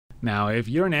Now, if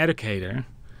you're an educator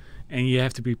and you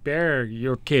have to prepare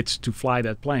your kids to fly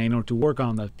that plane or to work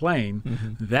on that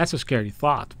plane, that's a scary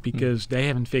thought, because they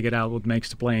haven't figured out what makes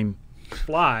the plane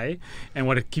fly and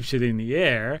what it keeps it in the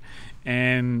air.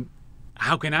 And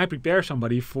how can I prepare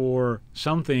somebody for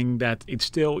something that it's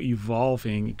still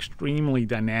evolving, extremely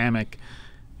dynamic,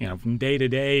 from day to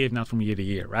day, if not from year to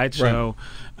year, right? So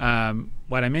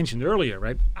what I mentioned earlier,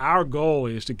 right? Our goal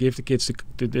is to give the kids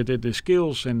the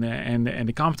skills and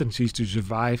the competencies to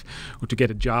survive or to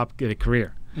get a job, get a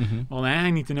career. Well,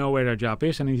 I need to know where their job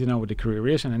is, I need to know what the career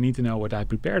is, and I need to know what I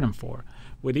prepare them for.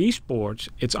 With esports,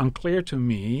 it's unclear to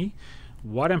me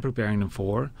what I'm preparing them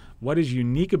for, what is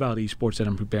unique about esports that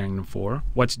I'm preparing them for,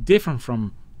 what's different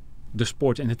from the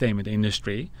sports entertainment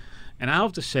industry. And I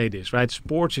have to say this, right?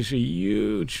 Sports is a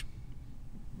huge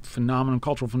phenomenon,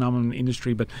 cultural phenomenon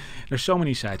industry, but there's so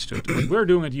many sides to it. What we're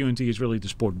doing at UNT is really the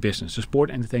sport business, the sport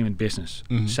entertainment business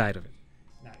side of it.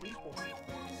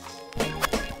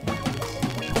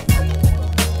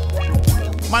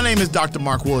 My name is Dr.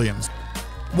 Mark Williams.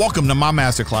 Welcome to my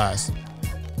masterclass.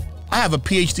 I have a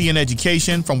Ph.D. in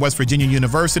education from West Virginia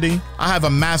University. I have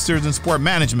a master's in sport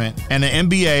management and an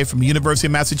MBA from the University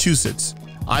of Massachusetts.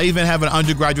 I even have an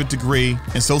undergraduate degree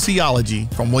in sociology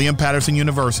from William Patterson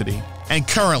University. And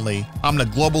currently, I'm the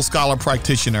Global Scholar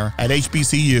Practitioner at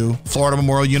HBCU, Florida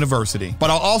Memorial University. But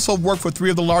I also work for 3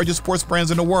 of the largest sports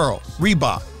brands in the world,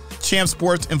 Reebok, Champ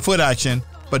Sports, and Foot Action,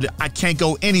 but I can't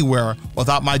go anywhere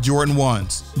without my Jordan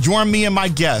 1s. Join me and my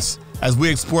guests as we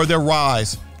explore their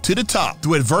rise to the top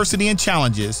through adversity and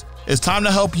challenges. It's time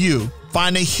to help you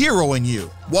find a hero in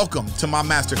you. Welcome to my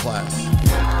masterclass.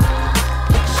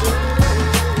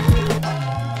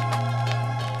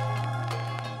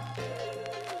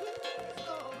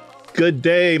 Good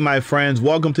day, my friends.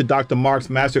 Welcome to Dr. Mark's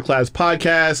Masterclass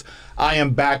podcast. I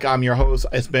am back. I'm your host.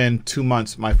 It's been 2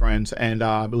 months, my friends, and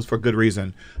it was for good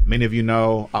reason. Many of you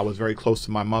know I was very close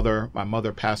to my mother. My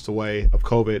mother passed away of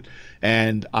COVID,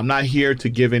 and I'm not here to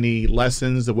give any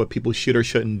lessons of what people should or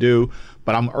shouldn't do,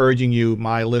 but I'm urging you,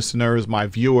 my listeners, my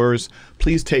viewers,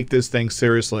 please take this thing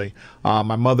seriously.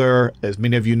 My mother, as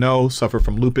many of you know, suffered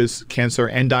from lupus, cancer,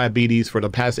 and diabetes for the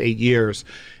past 8 years,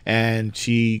 and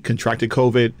she contracted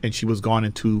COVID, and she was gone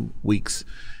in 2 weeks.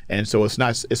 And so it's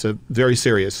a very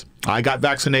serious. I got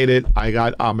vaccinated. I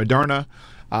got Moderna.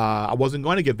 I wasn't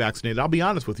going to get vaccinated. I'll be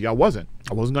honest with you. I wasn't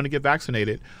going to get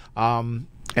vaccinated.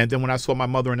 And then when I saw my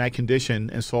mother in that condition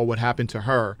and saw what happened to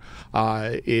her,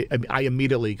 I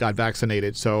immediately got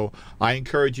vaccinated. So I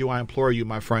encourage you, I implore you,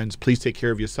 my friends, please take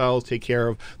care of yourselves, take care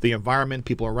of the environment,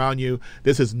 people around you.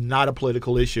 This is not a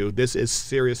political issue. This is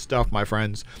serious stuff, my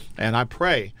friends. And I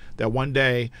pray that one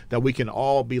day that we can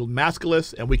all be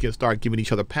maskless and we can start giving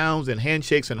each other pounds and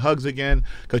handshakes and hugs again.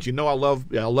 Because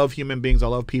I love human beings, I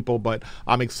love people, but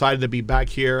I'm excited to be back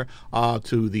here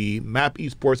to the MAP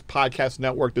Esports Podcast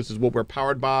Network. This is what we're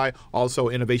powered by. Also,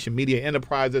 Innovation Media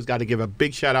Enterprises. Got to give a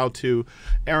big shout out to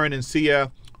Aaron and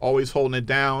Sia, always holding it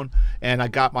down. And I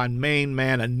got my main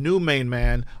man, a new main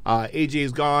man. AJ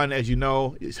is gone, as you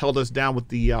know. He's held us down with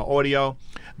the audio.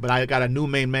 But I got a new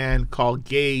main man called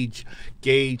Gage.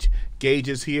 Gage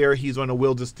is here. He's on the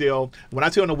Wheels of Steel. When I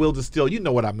say on the Wheels of Steel, you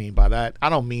know what I mean by that. I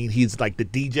don't mean he's like the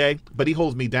DJ, but he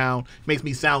holds me down, makes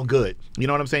me sound good. You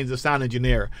know what I'm saying? He's a sound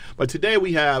engineer. But today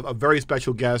we have a very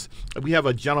special guest. We have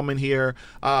a gentleman here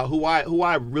who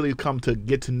I really come to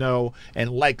get to know and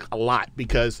like a lot,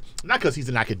 because not because he's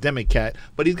an academic cat,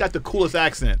 but he's got the coolest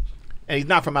accent, and he's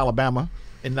not from Alabama.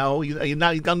 And no, you're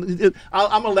not.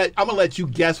 I'm gonna let you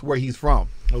guess where he's from.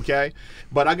 Okay,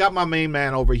 but I got my main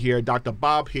man over here, Dr.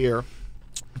 Bob Heere.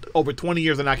 Over 20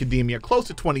 years in academia, close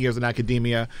to 20 years in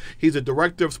academia. He's a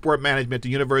director of sport management at the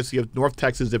University of North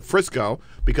Texas at Frisco,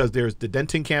 because there's the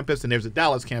Denton campus and there's the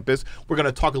Dallas campus. We're going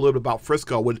to talk a little bit about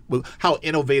Frisco, with how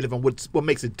innovative and what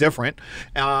makes it different.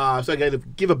 So I got to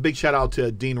give a big shout out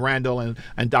to Dean Randall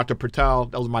and Dr. Patel.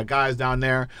 Those are my guys down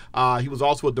there. He was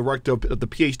also a director of the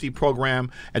Ph.D. program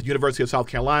at the University of South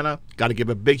Carolina. Got to give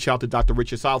a big shout out to Dr.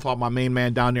 Richard Southall, my main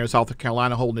man down there in South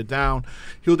Carolina, holding it down.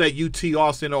 He was at UT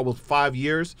Austin over 5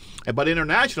 years. But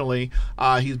internationally,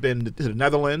 he's been to the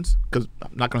Netherlands, because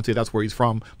I'm not going to say that's where he's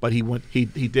from, but he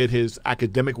did his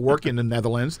academic work in the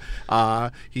Netherlands.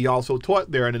 He also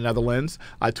taught there in the Netherlands,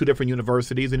 2 different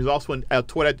universities, and he's also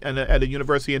taught at a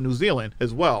university in New Zealand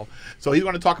as well. So he's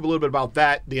going to talk a little bit about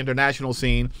that, the international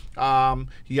scene.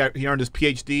 He earned his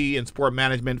PhD in sport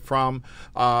management from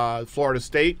Florida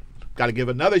State. Got to give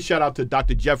another shout out to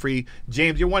Dr. Jeffrey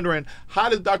James. You're wondering, how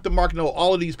does Dr. Mark know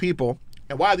all of these people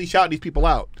And why are they shouting these people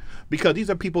out? Because these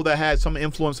are people that had some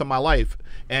influence on my life.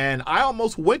 And I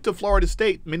almost went to Florida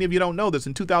State. Many of you don't know this.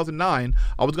 In 2009,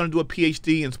 I was going to do a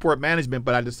Ph.D. in sport management,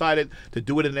 but I decided to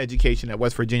do it in education at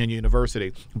West Virginia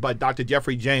University. But Dr.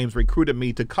 Jeffrey James recruited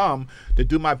me to come to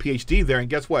do my Ph.D. there. And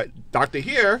guess what? Dr.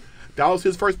 Heere, that was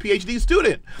his first Ph.D.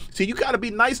 student. See, you got to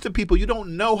be nice to people. You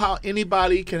don't know how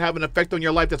anybody can have an effect on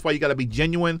your life. That's why you got to be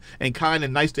genuine and kind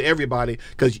and nice to everybody,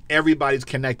 because everybody's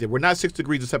connected. We're not 6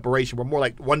 degrees of separation. We're more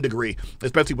like 1 degree,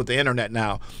 especially with the internet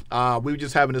now. We were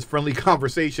just having this friendly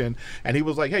conversation, and he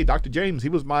was like, hey, Dr. James, he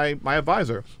was my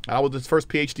advisor. I was his first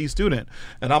Ph.D. student.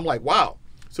 And I'm like, wow.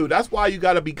 So that's why you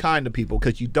got to be kind to people,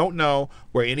 because you don't know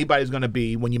where anybody's going to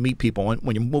be when you meet people,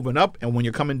 when you're moving up and when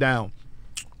you're coming down.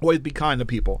 Always be kind to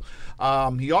people.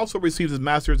 He also received his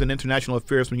master's in international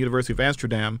affairs from the University of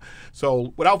Amsterdam.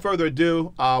 So without further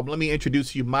ado, let me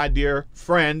introduce you, my dear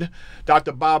friend,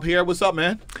 Dr. Bob Heere. What's up,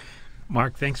 man?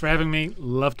 Mark, thanks for having me.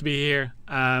 Love to be here.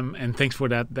 And thanks for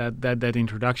that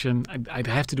introduction. I'd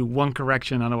have to do one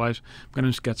correction, otherwise I'm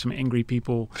going to get some angry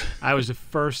people. I was the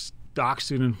first doc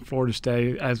student from Florida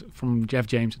State, from Jeff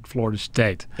James at Florida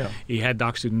State. Yeah. He had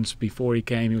doc students before he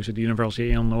came. He was at the University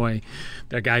of Illinois.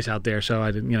 There are guys out there, so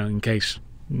I didn't, in case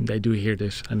they do hear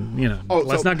this, and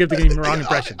let's not give the wrong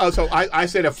impression. So I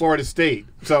said at Florida State,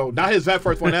 so not his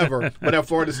first one ever, but at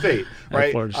Florida State, right?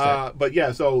 At Florida State. But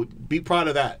yeah, so be proud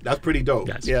of that. That's pretty dope.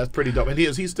 Yes. Yeah, that's pretty dope. And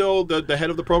is he still the head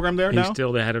of the program there now? He's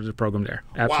still the head of the program there.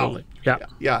 Absolutely. Wow.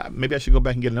 Yeah. Maybe I should go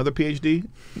back and get another PhD.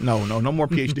 No more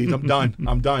PhDs.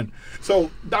 I'm done.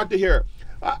 So Dr. Heere,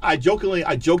 I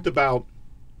joked about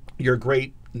your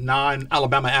great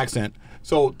non-Alabama accent.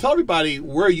 So tell everybody,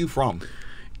 where are you from?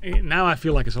 Now I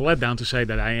feel like it's a letdown to say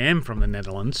that I am from the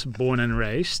Netherlands, born and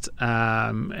raised,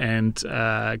 and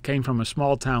came from a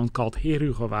small town called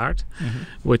Heere,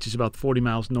 which is about 40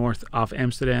 miles north of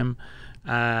Amsterdam.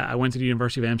 I went to the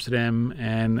University of Amsterdam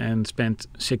and spent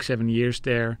 6-7 years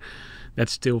there. That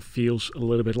still feels a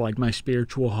little bit like my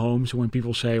spiritual home. So when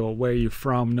people say, well, where are you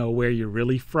from? No, where you're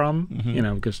really from,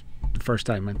 because the first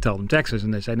time I tell them Texas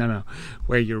and they say, no,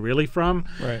 where you're really from,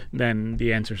 right, then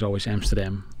the answer is always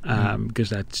Amsterdam, because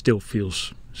that still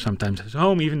feels sometimes as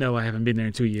home, even though I haven't been there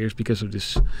in 2 years because of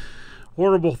this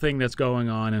horrible thing that's going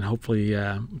on. And hopefully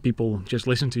people just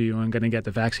listen to you and going to get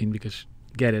the vaccine, because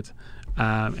get it.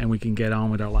 And we can get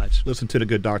on with our lives. Listen to the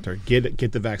good doctor. Get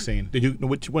the vaccine.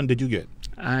 Which one did you get?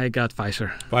 I got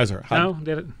Pfizer. Pfizer. No,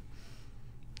 did it?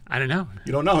 I don't know.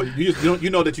 You don't know. You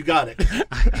know that you got it.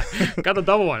 Got the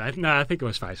double one. I think it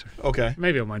was Pfizer. Okay.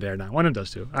 Maybe I'm there now. One of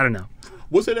those two. I don't know.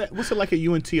 What's it like at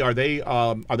UNT? Are they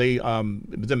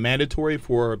is it mandatory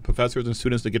for professors and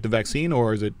students to get the vaccine,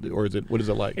 or is it what is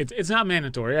it like? It's not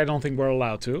mandatory. I don't think we're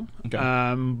allowed to.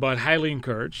 Okay. But highly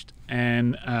encouraged,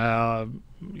 and a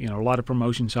lot of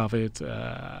promotions of it,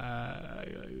 a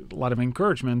lot of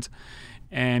encouragement.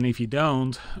 And if you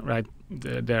don't, right,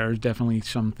 there's definitely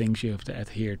some things you have to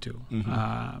adhere to.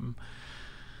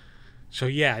 So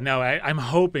yeah, no, I'm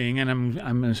hoping, and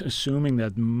I'm assuming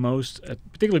that most,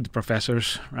 particularly the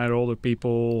professors, right, older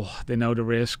people, they know the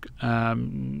risk. I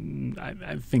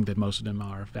think that most of them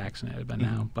are vaccinated by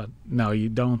now, but no, you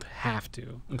don't have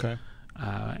to. Okay.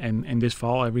 And this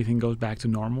fall, everything goes back to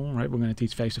normal, right? We're going to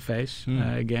teach face to face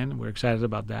again. We're excited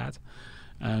about that.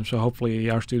 So hopefully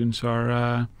our students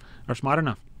are smart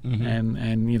enough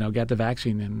and get the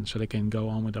vaccine, and so they can go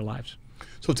on with their lives.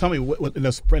 So tell me, in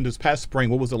this past spring,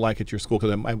 what was it like at your school?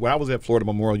 Because when I was at Florida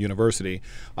Memorial University,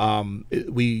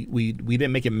 we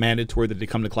didn't make it mandatory that they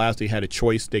come to class. They had a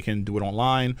choice. They can do it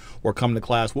online or come to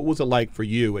class. What was it like for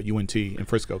you at UNT in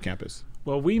Frisco campus?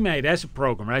 Well, we made, as a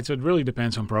program, right, so it really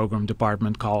depends on program,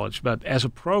 department, college, but as a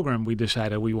program, we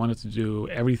decided we wanted to do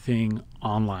everything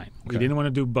online. Okay. We didn't want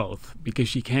to do both,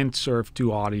 because you can't serve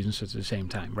two audiences at the same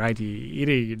time, right?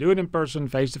 Either you do it in person,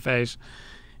 face-to-face,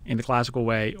 in the classical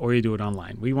way, or you do it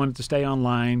online. We wanted to stay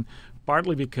online,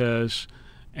 partly because,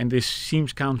 and this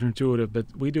seems counterintuitive, but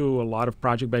we do a lot of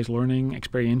project-based learning,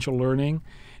 experiential learning,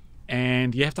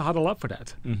 and you have to huddle up for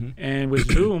that. And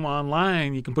with Zoom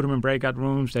online, you can put them in breakout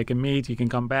rooms, they can meet, you can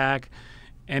come back.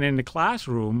 And in the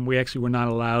classroom, we actually were not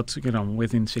allowed to,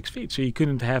 within 6 feet. So you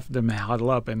couldn't have them huddle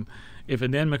up. And if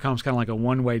it then becomes kind of like a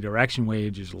one-way direction where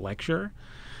you just lecture,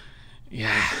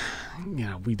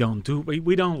 we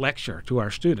don't lecture to our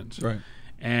students. Right.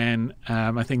 And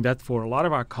I think that for a lot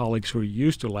of our colleagues who are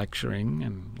used to lecturing,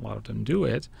 and a lot of them do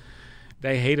it,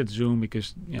 they hated Zoom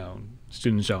because,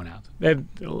 students zone out.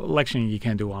 Lecturing you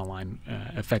can't do online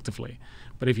effectively.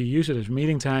 But if you use it as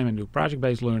meeting time and do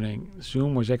project-based learning,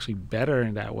 Zoom was actually better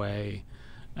in that way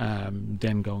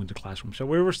than going to classroom. So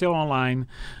we were still online,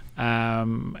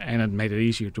 and it made it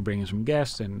easier to bring in some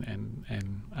guests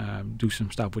and do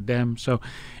some stuff with them. So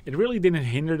it really didn't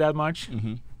hinder that much.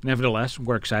 Nevertheless,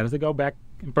 we're excited to go back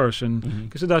in person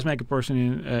because it does make a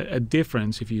person a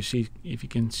difference if you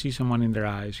can see someone in their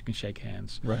eyes, you can shake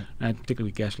hands. Right. And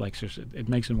particularly guest lectures, it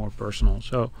makes it more personal.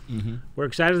 So we're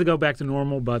excited to go back to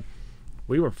normal, but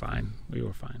we were fine.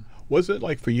 What's it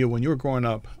like for you when you were growing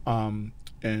up,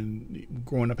 and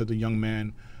growing up as a young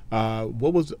man?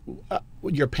 What was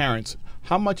your parents?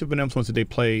 How much of an influence did they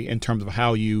play in terms of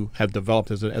how you have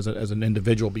developed as an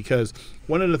individual? Because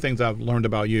one of the things I've learned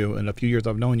about you in a few years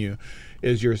I've known you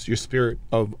is your spirit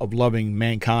of loving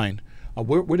mankind.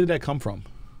 Where did that come from?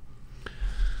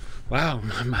 Wow,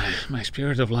 my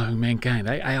spirit of loving mankind.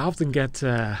 I often get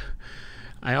the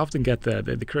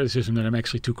criticism that I'm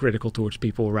actually too critical towards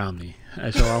people around me.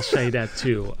 So I'll say that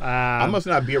too. I must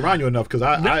not be around you enough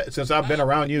because since I've been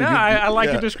around you. I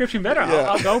like your description better.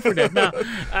 I'll go for that. Now,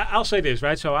 I'll say this,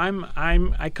 right? So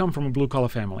I come from a blue collar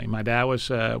family. My dad was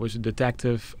a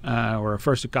detective, or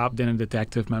first a cop, then a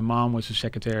detective. My mom was a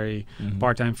secretary,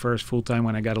 part time first, full time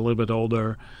when I got a little bit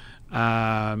older,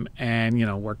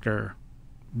 and worked her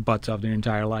butts off their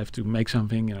entire life to make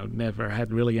something. Never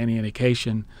had really any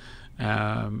education.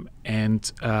 I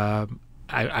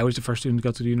was the first student to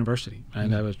go to the university,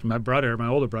 and that was my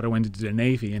older brother went into the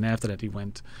Navy, and after that he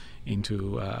went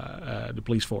into the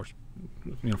police force,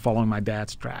 following my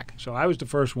dad's track. So I was the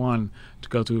first one to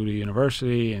go to the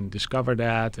university and discover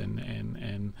that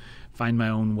and find my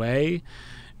own way.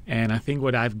 And I think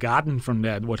what I've gotten from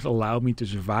that, what allowed me to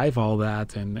survive all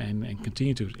that and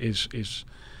continue to, is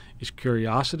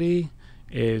curiosity,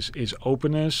 is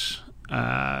openness.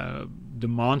 The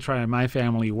mantra in my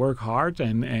family: work hard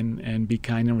and be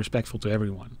kind and respectful to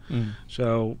everyone.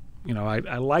 So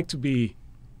I like to be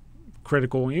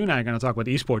critical. You and I are going to talk about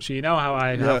esports, so you know how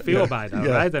I feel about that,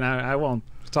 right? And I won't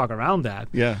talk around that.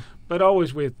 Yeah. But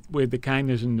always with the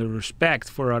kindness and the respect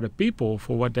for other people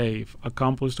for what they've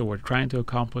accomplished or what they're trying to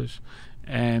accomplish,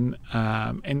 and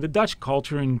the Dutch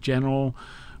culture in general,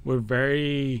 we're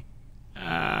very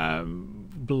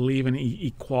believe in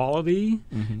equality,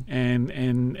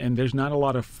 and there's not a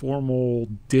lot of formal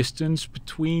distance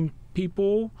between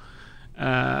people.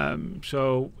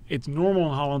 So it's normal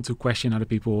in Holland to question other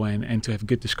people and to have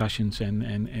good discussions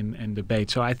and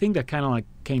debate. So I think that kind of like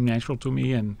came natural to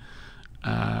me, and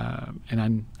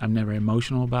I'm never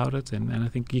emotional about it. And I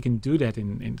think you can do that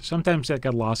in sometimes that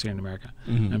got lost here in America,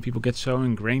 and people get so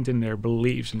ingrained in their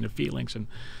beliefs and their feelings, and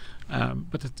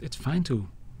but it's fine to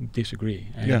disagree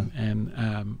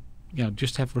and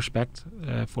just have respect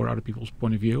for other people's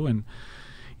point of view, and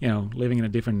living in a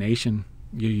different nation,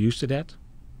 you're used to that,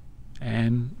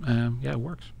 and it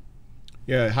works.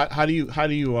 How do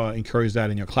you encourage that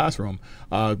in your classroom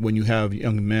when you have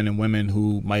young men and women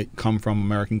who might come from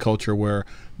American culture where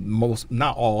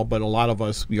not all, but a lot of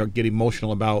us get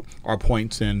emotional about our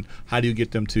points, and how do you get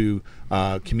them to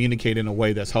communicate in a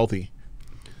way that's healthy?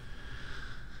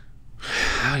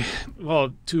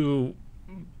 Well, to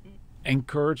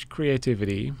encourage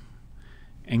creativity,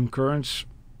 encourage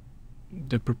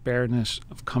the preparedness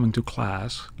of coming to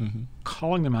class,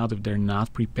 calling them out if they're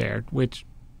not prepared, which,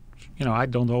 I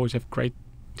don't always have great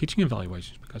teaching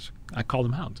evaluations because I call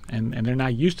them out and they're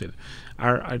not used to it.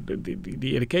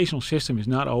 The educational system is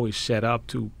not always set up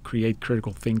to create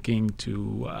critical thinking,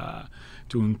 to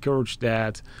encourage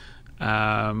that,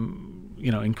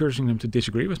 encouraging them to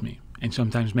disagree with me and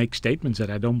sometimes make statements that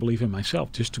I don't believe in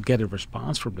myself, just to get a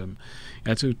response from them.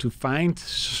 To find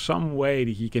some way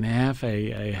that you can have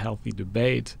a healthy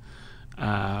debate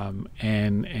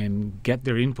and get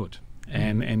their input.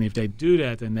 And if they do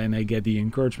that, and then they get the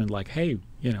encouragement like, hey,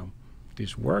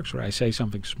 this works, or I say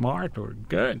something smart or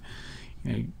good,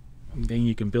 then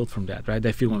you can build from that, right?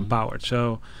 They feel empowered.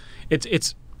 So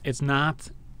it's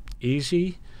not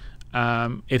easy.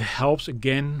 It helps,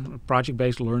 again,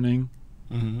 project-based learning.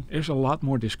 There's a lot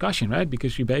more discussion, right?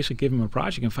 Because you basically give them a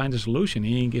project and find a solution,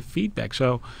 and you give feedback.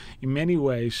 So in many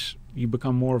ways, you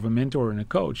become more of a mentor and a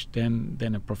coach than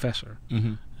a professor.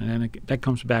 And then that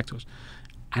comes back to us.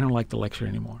 I don't like to lecture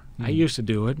anymore. I used to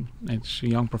do it. It's a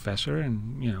young professor,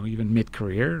 and even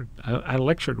mid-career, I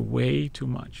lectured way too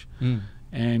much.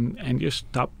 And just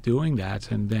stop doing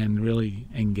that, and then really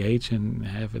engage and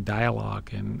have a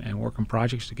dialogue and work on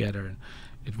projects together.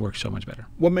 It works so much better.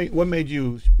 What made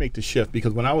you make the shift?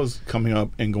 Because when I was coming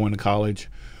up and going to college,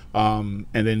 and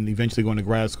then eventually going to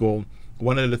grad school,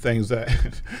 one of the things that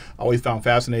I always found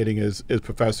fascinating is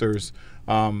professors,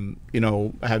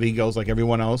 have egos like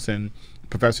everyone else, and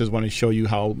professors want to show you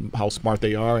how smart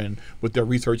they are and what their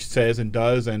research says and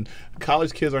does. And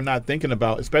college kids are not thinking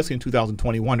about, especially in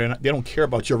 2021, they don't care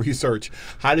about your research.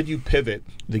 How did you pivot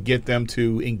to get them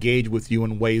to engage with you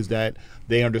in ways that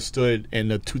they understood in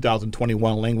the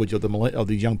 2021 language of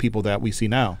the young people that we see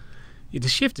now? The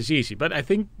shift is easy, but I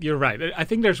think you're right. I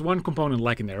think there's one component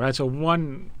lacking there, right? So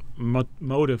one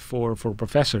motive for a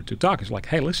professor to talk is like,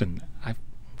 hey, listen,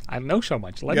 I know so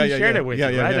much. Let me share that with you,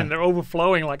 right? Yeah. And they're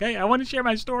overflowing like, hey, I want to share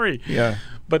my story. Yeah.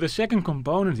 But the second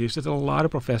component is that a lot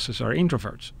of professors are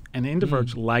introverts, and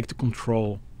introverts like to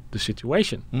control the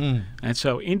situation. And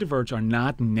so introverts are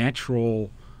not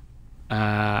natural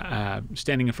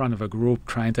standing in front of a group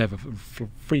trying to have a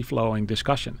free-flowing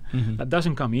discussion. That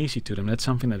doesn't come easy to them. That's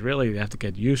something that really they have to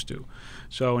get used to.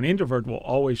 So an introvert will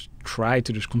always try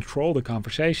to just control the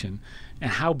conversation. And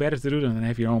how better to do that than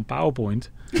have your own PowerPoint,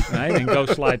 right? And go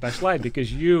slide by slide,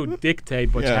 because you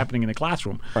dictate what's happening in the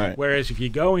classroom. Right. Whereas if you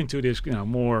go into this,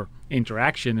 more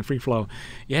interaction and free flow,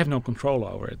 you have no control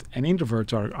over it. And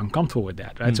introverts are uncomfortable with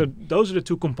that, right? So those are the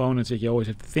two components that you always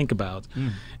have to think about.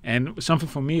 And something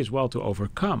for me as well to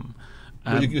overcome.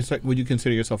 Would you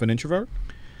consider yourself an introvert?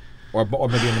 Or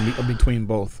maybe in between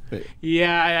both?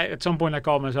 Yeah, at some point I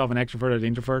call myself an extroverted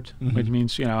introvert, which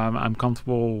means, I'm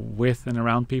comfortable with and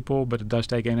around people, but it does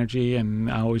take energy, and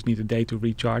I always need a day to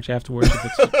recharge afterwards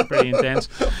if it's pretty intense.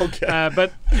 Okay.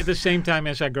 But at the same time,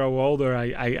 as I grow older,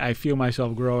 I feel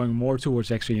myself growing more towards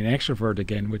actually an extrovert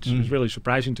again, which is really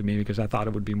surprising to me, because I thought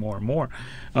it would be more and more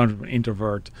an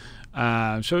introvert.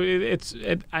 So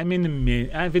I'm in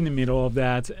the middle of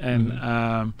that,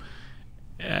 and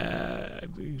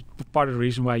part of the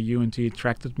reason why UNT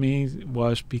attracted me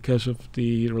was because of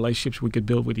the relationships we could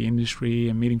build with the industry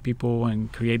and meeting people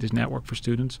and create this network for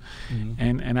students.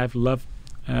 And I love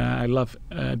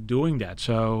doing that.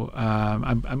 So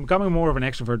I'm becoming more of an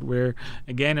extrovert, where,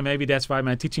 again, and maybe that's why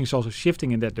my teaching is also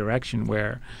shifting in that direction,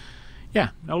 where,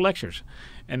 no lectures.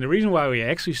 And the reason why we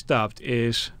actually stopped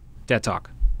is TED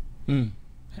Talk. And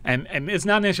it's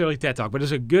not necessarily TED Talk, but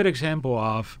it's a good example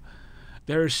of,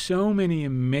 there are so many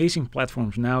amazing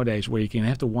platforms nowadays where you can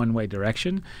have the one-way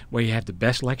direction, where you have the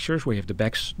best lectures, where you have the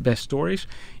best stories.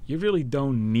 You really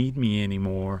don't need me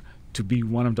anymore to be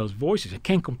one of those voices. I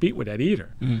can't compete with that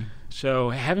either.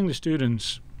 So having the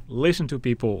students listen to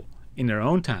people in their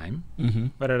own time,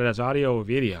 whether that's audio or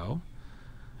video,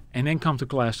 and then come to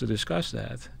class to discuss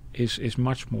that is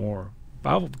much more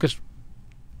powerful. Because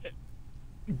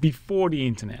before the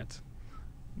internet,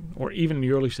 or even in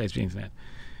the early stages of the internet,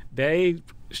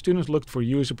 students looked for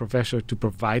you as a professor to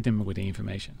provide them with the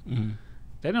information.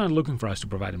 They're not looking for us to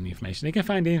provide them the information. They can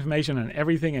find the information on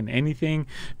everything and anything,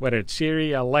 whether it's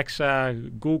Siri, Alexa,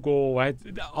 Google, right?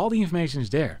 All the information is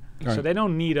there. Right. So they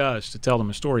don't need us to tell them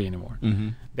a story anymore.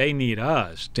 They need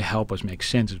us to help us make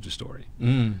sense of the story,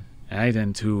 right?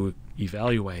 And to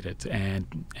evaluate it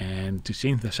and to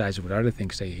synthesize it with other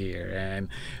things they hear and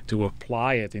to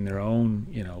apply it in their own,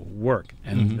 work.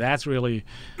 And that's really...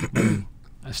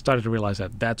 I started to realize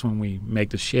that that's when we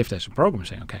make the shift as a program,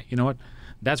 saying, okay, you know what?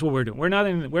 That's what we're doing. We're not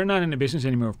in the business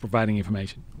anymore of providing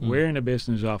information. We're in the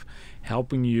business of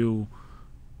helping you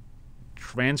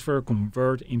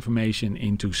convert information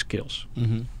into skills.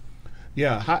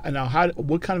 Yeah.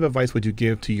 What kind of advice would you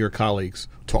give to our colleagues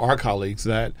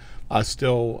that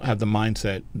still have the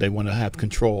mindset they want to have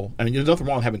control? I mean, there's nothing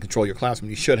wrong with having control of your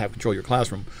classroom. You should have control of your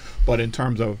classroom. But in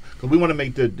terms of, because we want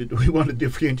to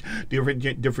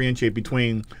differentiate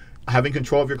between having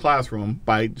control of your classroom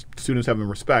by students having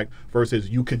respect versus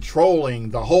you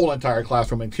controlling the whole entire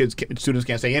classroom and students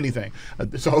can't say anything.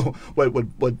 So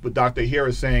what Dr. Heere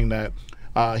is saying, that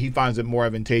he finds it more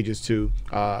advantageous to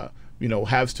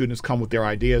have students come with their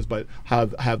ideas, but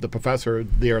have the professor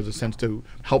there as a sense to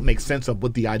help make sense of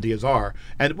what the ideas are,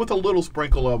 and with a little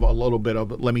sprinkle of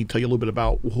let me tell you a little bit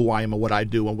about who I am and what I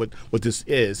do and what this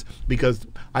is, because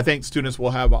I think students will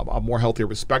have a more healthier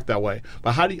respect that way.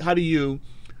 But how do you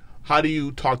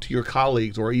talk to your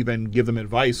colleagues or even give them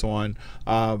advice on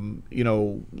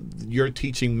your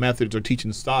teaching methods or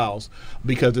teaching styles,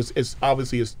 because it's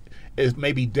obviously it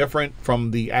may be different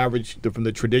from the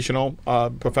traditional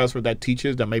professor that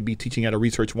teaches, that may be teaching at a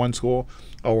Research One school,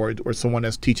 or someone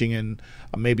that's teaching in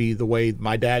maybe the way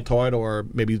my dad taught, or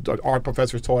maybe our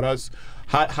professors taught us.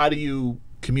 How do you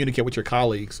communicate with your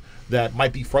colleagues that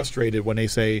might be frustrated when they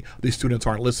say these students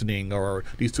aren't listening or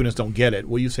these students don't get it?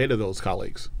 What do you say to those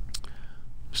colleagues?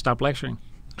 Stop lecturing.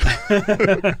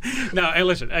 No, and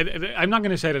listen, I'm not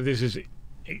going to say that this is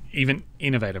even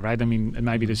innovative, right? I mean, it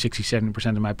might be the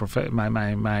 60-70% of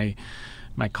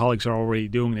my colleagues are already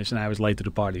doing this and I was late to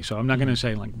the party. So I'm not going to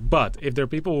say like, but if there are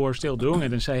people who are still doing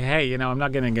it and say, hey, I'm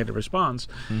not going to get a response,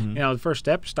 the first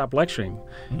step, stop lecturing.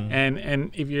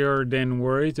 And if you're then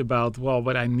worried about, well,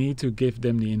 but I need to give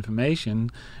them the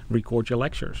information, record your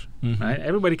lectures, right?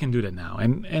 Everybody can do that now.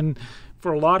 And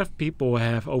for a lot of people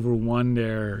have overwon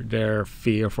their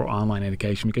fear for online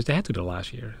education because they had to the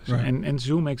last year. Right. And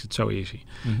Zoom makes it so easy.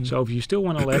 So if you still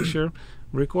want to lecture,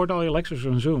 record all your lectures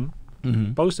on Zoom,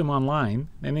 post them online,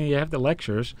 and then you have the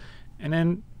lectures, and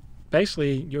then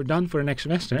basically you're done for the next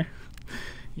semester.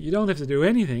 You don't have to do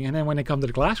anything, and then when they come to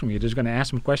the classroom, you're just going to ask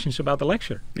them questions about the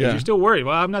lecture. You're still worried.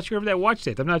 Well, I'm not sure if they watched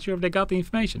it. I'm not sure if they got the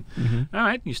information. All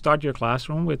right, you start your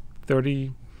classroom with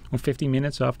 30 or 50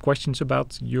 minutes of questions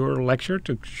about your lecture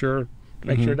to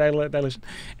make sure they listen,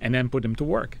 and then put them to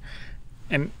work.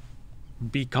 And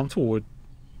be comfortable with,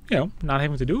 not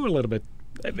having to do a little bit.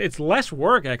 It's less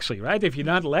work, actually, right? If you're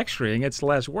not lecturing, it's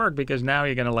less work because now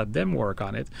you're going to let them work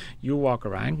on it. You walk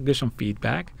around, give some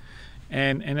feedback,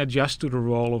 and adjust to the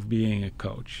role of being a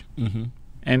coach.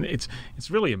 And it's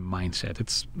really a mindset.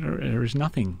 There is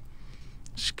nothing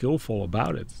skillful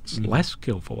about it. It's less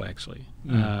skillful, actually.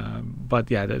 But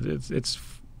yeah, it's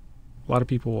a lot of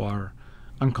people are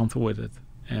uncomfortable with it,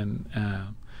 and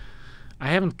I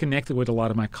haven't connected with a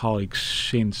lot of my colleagues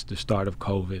since the start of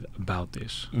COVID about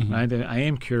this. Right? I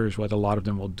am curious what a lot of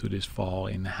them will do this fall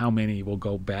and how many will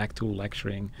go back to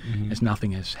lecturing as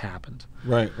nothing has happened.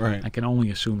 Right. I can only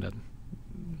assume that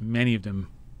many of them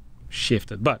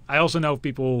shifted. But I also know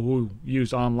people who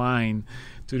use online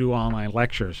to do online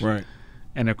lectures. Right.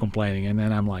 And they're complaining. And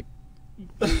then I'm like,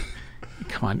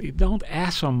 come on, don't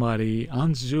ask somebody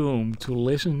on Zoom to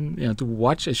listen, to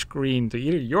watch a screen to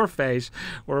either your face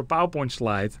or a PowerPoint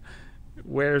slide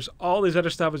where all this other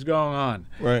stuff is going on.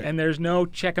 Right. And there's no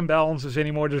check and balances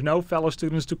anymore. There's no fellow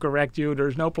students to correct you.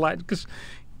 There's no polite, because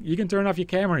you can turn off your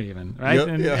camera even, right? Yep,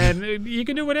 and you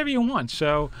can do whatever you want.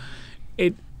 So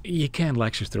you can't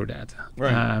lecture through that.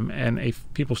 Right. And if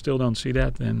people still don't see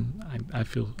that, then I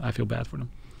feel bad for them.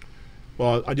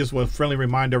 Well, I just want to friendly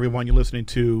remind everyone you're listening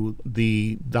to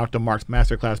the Dr. Marks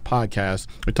Masterclass podcast.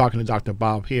 We're talking to Dr.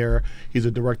 Bob Heere. He's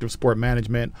a director of sport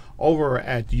management over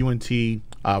at UNT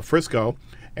Frisco.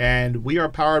 And we are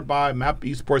powered by MAP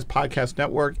Esports Podcast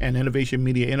Network and Innovation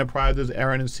Media Enterprises,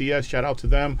 Aaron and CS. Shout out to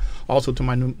them. Also to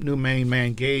my new main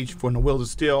man, Gage, for the Wheels of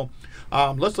Steel.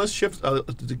 Let's shift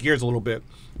the gears a little bit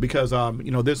because,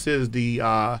 this is the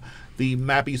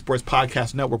MAP Esports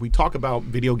Podcast Network. We talk about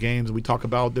video games. We talk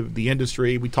about the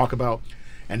industry. We talk about,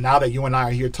 and now that you and I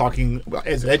are here talking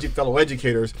as fellow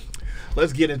educators,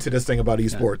 let's get into this thing about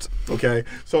esports. Okay.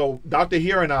 So Dr.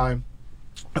 Heere and I,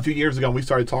 a few years ago, we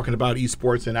started talking about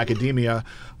esports and academia.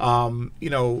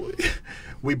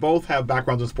 We both have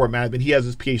backgrounds in sport management. He has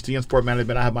his Ph.D. in sport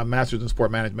management. I have my master's in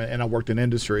sport management, and I worked in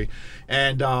industry.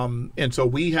 And so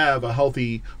we have a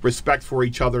healthy respect for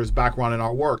each other's background in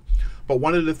our work. But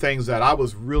one of the things that I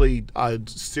was really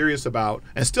serious about,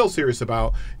 and still serious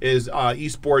about, is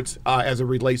esports as it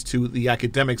relates to the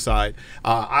academic side.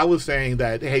 I was saying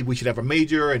that, hey, we should have a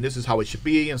major, and this is how it should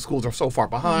be, and schools are so far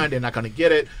behind, they're not going to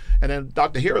get it. And then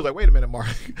Dr. Heere was like, wait a minute, Mark,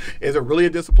 is it really a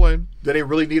discipline? Do they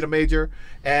really need a major?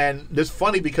 And it's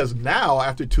funny because now,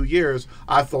 after 2 years,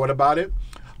 I thought about it.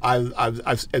 As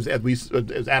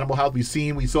Animal House, we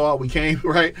saw, we came,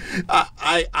 right?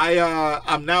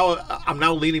 I'm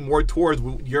now leaning more towards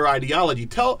your ideology.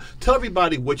 Tell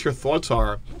everybody what your thoughts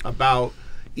are about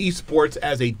esports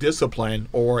as a discipline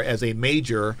or as a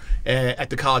major at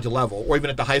the college level or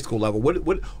even at the high school level.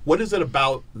 What is it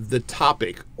about the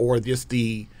topic or just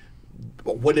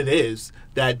what it is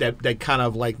that kind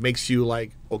of like makes you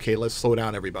like, okay, let's slow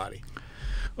down, everybody?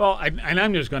 Well,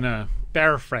 I'm just going to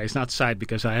paraphrase, not cite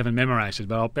because I haven't memorized it,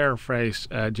 but I'll paraphrase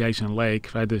Jason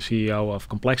Lake, right, the CEO of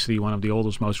Complexity, one of the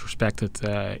oldest, most respected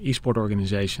esport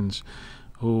organizations,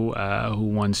 who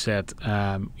once said,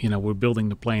 we're building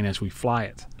the plane as we fly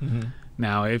it.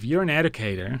 Now, if you're an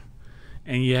educator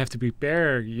and you have to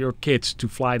prepare your kids to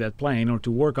fly that plane or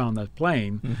to work on that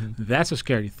plane, that's a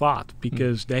scary thought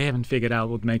because they haven't figured out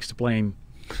what makes the plane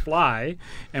fly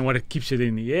and what it keeps it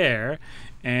in the air.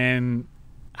 And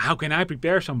how can I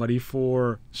prepare somebody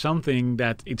for something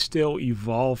that it's still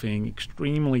evolving,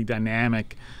 extremely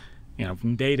dynamic,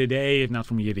 from day to day, if not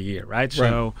from year to year, right?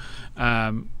 So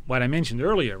what I mentioned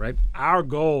earlier, right? Our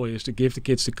goal is to give the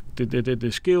kids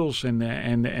the skills and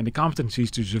the competencies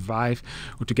to survive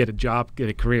or to get a job, get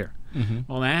a career.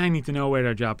 Well, now I need to know where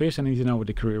their job is, I need to know what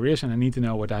the career is, and I need to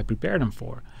know what I prepare them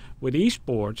for. With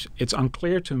esports, it's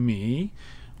unclear to me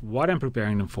what I'm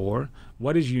preparing them for,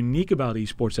 what is unique about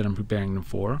esports that I'm preparing them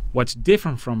for, what's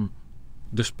different from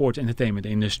the sports entertainment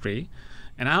industry,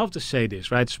 And I have to say this,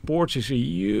 right? Sports is a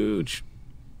huge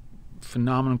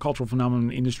phenomenon, cultural phenomenon,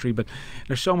 industry, but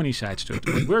there's so many sides to it.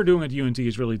 What we're doing at UNT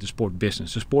is really the sport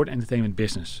business, the sport entertainment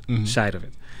business side of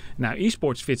it. Now,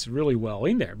 esports fits really well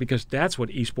in there because that's what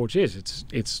esports is.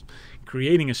 It's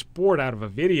creating a sport out of a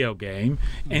video game,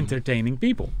 entertaining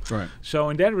people. Right. So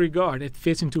in that regard, it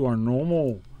fits into our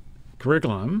normal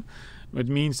curriculum. It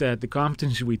means that the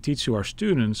competencies we teach to our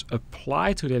students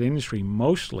apply to that industry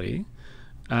mostly.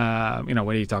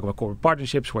 Where you talk about corporate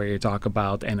partnerships, where you talk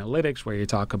about analytics, where you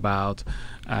talk about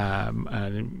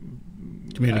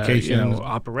communication,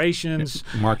 operations,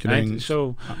 marketing. Right?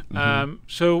 So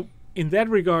in that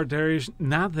regard, there's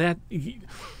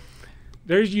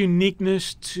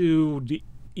uniqueness to the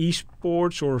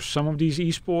esports or some of these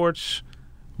esports,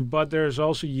 but there's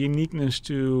also uniqueness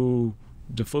to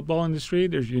the football industry.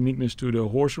 There's uniqueness to the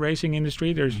horse racing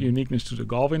industry. There's uniqueness to the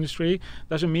golf industry.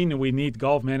 Doesn't mean that we need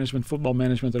golf management, football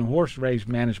management, and horse race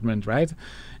management, right?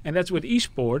 And that's with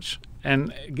esports.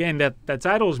 And again, that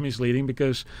title is misleading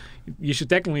because you should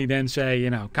technically then say,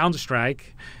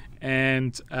 Counter-Strike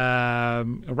and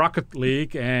Rocket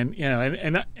League, and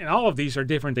and all of these are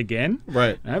different again,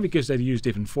 right? Because they use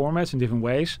different formats in different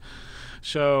ways.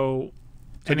 So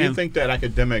do you think that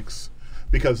academics?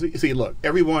 Because, see, look,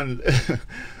 everyone,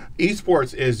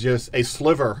 esports is just a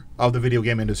sliver of the video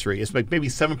game industry. It's like maybe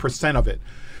 7% of it.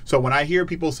 So when I hear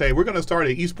people say, we're going to start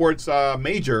an esports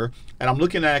major, and I'm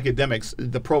looking at academics,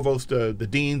 the provost, the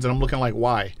deans, and I'm looking like,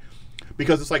 why?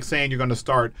 Because it's like saying you're going to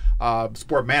start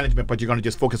sport management, but you're going to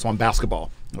just focus on basketball.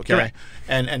 Okay, right.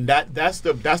 And that's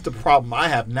the problem I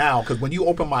have now. Because when you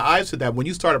open my eyes to that, when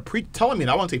you started telling me, and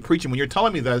I want to say preaching, when you're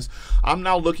telling me this, I'm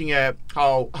now looking at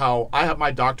how I have my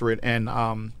doctorate in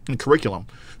curriculum.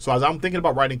 So as I'm thinking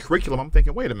about writing curriculum, I'm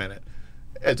thinking, wait a minute.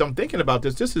 As I'm thinking about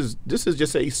this is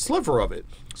just a sliver of it.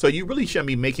 So you really shouldn't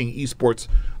be making esports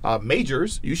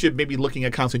majors. You should maybe looking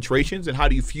at concentrations and how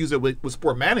do you fuse it with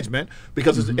sport management,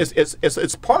 because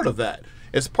it's part of that.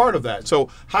 It's part of that. So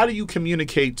how do you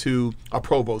communicate to a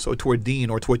provost or to a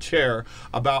dean or to a chair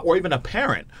about, or even a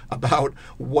parent about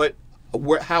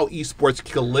how esports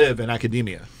can live in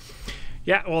academia?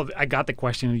 Yeah, well, I got the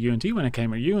question at UNT when I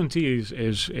came here. UNT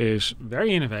is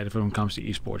very innovative when it comes to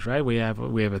esports, right? We have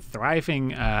a thriving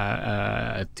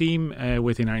team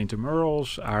within our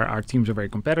intramurals. Our teams are very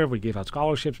competitive. We give out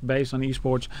scholarships based on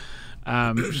esports.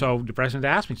 So the president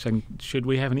asked me, saying, should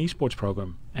we have an esports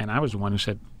program? And I was the one who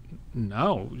said,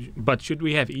 no. But should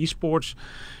we have esports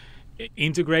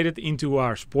integrated into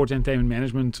our sports entertainment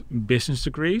management business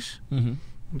degrees? Mm-hmm.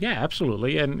 Yeah,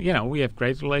 absolutely. And, we have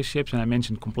great relationships. And I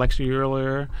mentioned complexity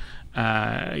earlier.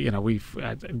 We've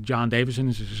John Davison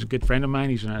is a good friend of mine.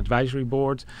 He's on an advisory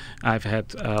board. I've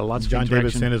had lots of interaction. John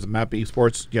Davison is a Map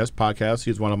Esports podcast.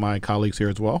 He's one of my colleagues here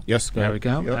as well. Yes, there we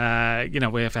go.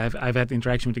 Yep. I've had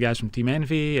interaction with the guys from Team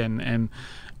Envy and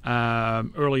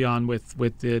early on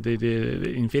with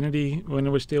the Infinity when it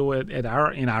was still at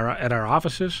our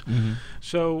offices. Mm-hmm.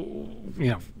 So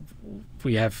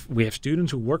we have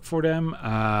students who work for them,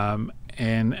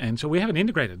 and so we have it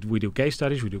integrated. We do case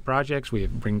studies, we do projects, we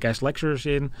bring guest lecturers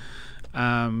in.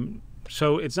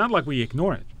 So it's not like we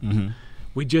ignore it. Mm-hmm.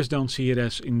 We just don't see it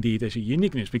as a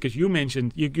uniqueness, because you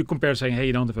mentioned you compare saying, hey,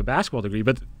 you don't have a basketball degree,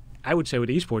 but I would say with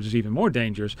esports it's even more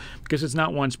dangerous because it's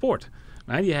not one sport,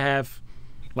 right? You have,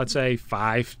 let's say,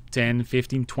 5, 10,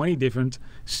 15, 20 different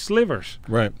slivers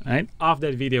right, of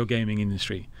that video gaming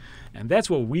industry. And that's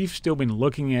what we've still been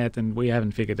looking at, and we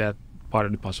haven't figured that part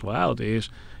of the puzzle out, is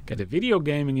the video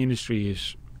gaming industry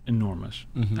is enormous.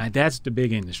 Mm-hmm. That's the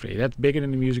big industry. That's bigger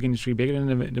than the music industry, bigger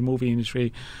than the movie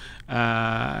industry.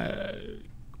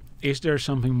 Is there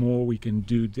something more we can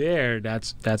do there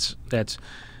that's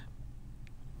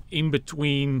in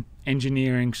between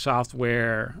engineering,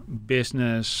 software,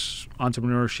 business,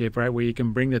 entrepreneurship, right, where you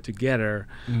can bring that together?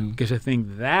 Because I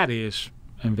think that is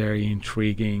a very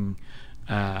intriguing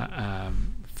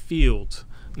field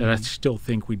that I still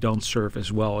think we don't serve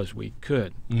as well as we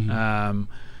could.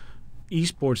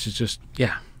 Esports is just,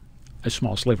 a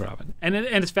small sliver of it. And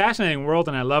it's a fascinating world,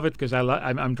 and I love it because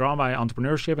I'm drawn by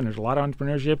entrepreneurship, and there's a lot of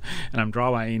entrepreneurship, and I'm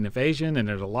drawn by innovation, and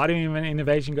there's a lot of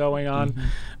innovation going on.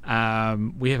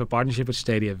 We have a partnership with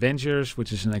Stadia Ventures,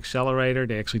 which is an accelerator.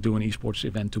 They actually do an esports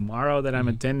event tomorrow that I'm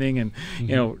attending, and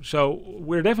so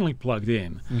we're definitely plugged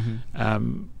in.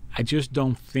 I just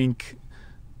don't think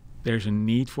there's a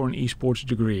need for an esports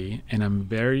degree, and I'm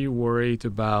very worried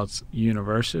about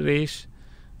universities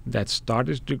that start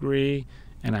this degree,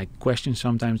 and I question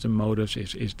sometimes the motives.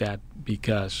 Is that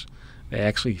because they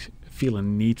actually feel a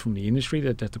need from the industry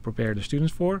that to prepare the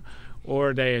students for, or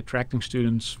are they attracting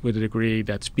students with a degree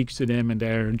that speaks to them and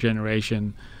their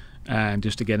generation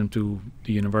just to get them to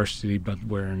the university, but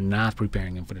we're not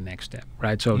preparing them for the next step,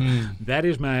 right? So that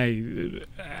is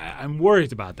I'm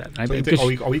worried about that.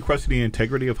 So are we questioning the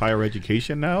integrity of higher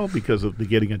education now because of the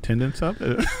getting attendance up?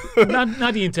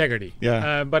 not the integrity,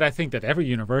 yeah. but I think that every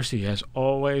university has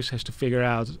to figure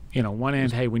out, one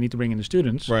end, hey, we need to bring in the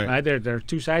students, right? There are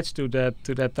two sides to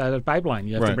that pipeline.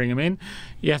 You have to bring them in,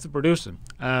 you have to produce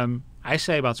them. I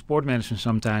say about sport medicine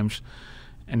sometimes,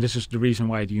 and this is the reason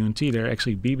why at UNT there are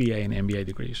actually BBA and MBA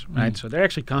degrees, right? So they're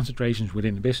actually concentrations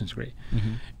within the business degree.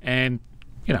 And,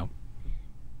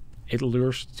 it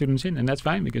lures students in, and that's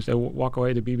fine because they walk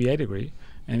away with a BBA degree.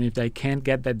 And if they can't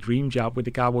get that dream job with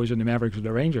the Cowboys and the Mavericks or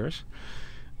the Rangers,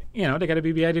 they get a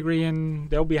BBA degree and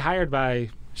they'll be hired by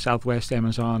Southwest,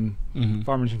 Amazon,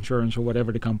 Farmers Insurance, or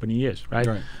whatever the company is, right?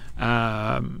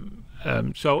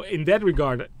 So in that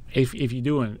regard, if you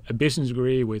do a business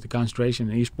degree with a concentration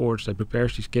in esports that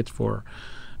prepares these kids for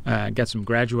gets them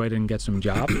graduated and gets them a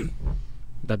job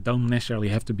that don't necessarily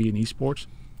have to be in esports,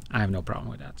 I have no problem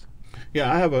with that.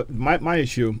 Yeah, I have my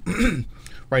issue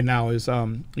right now is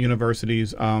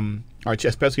universities,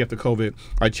 especially after COVID,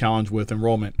 are challenged with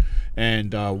enrollment,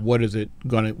 and what are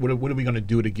we gonna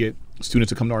do to get students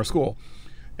to come to our school?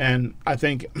 And I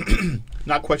think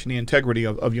not questioning the integrity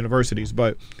of universities,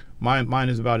 but mine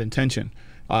is about intention.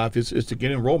 If it's to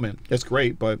get enrollment, that's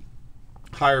great, but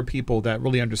hire people that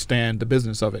really understand the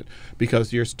business of it,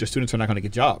 because your students are not going to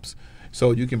get jobs.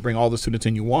 So you can bring all the students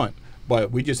in you want,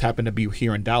 but we just happen to be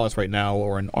here in Dallas right now,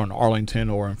 or in Arlington,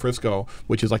 or in Frisco,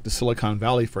 which is like the Silicon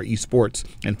Valley for esports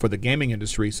and for the gaming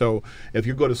industry. So if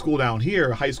you go to school down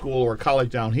here, high school or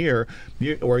college down here,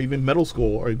 or even middle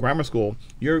school or grammar school,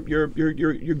 you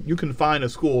can find a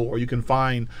school, or you can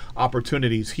find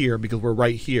opportunities here because we're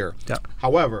right here. Yep.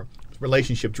 However, it's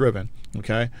relationship driven.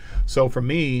 Okay, so for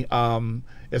me,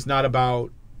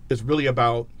 it's really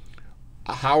about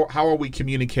how are we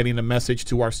communicating the message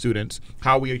to our students?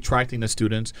 How are we attracting the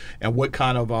students? And what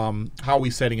kind of how are we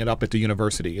setting it up at the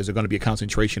university? Is it going to be a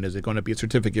concentration? Is it going to be a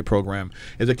certificate program?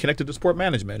 Is it connected to sport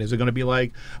management? Is it going to be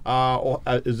like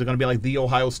the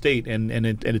Ohio State and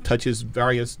it touches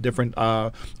various different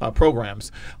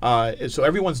programs? So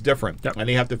everyone's different, and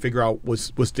they have to figure out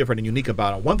what's different and unique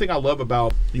about it. One thing I love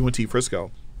about UNT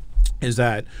Frisco is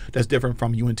that's different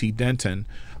from UNT Denton.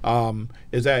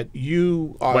 Is that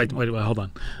you are... Wait, hold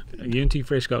on. UNT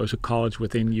Frisco is a college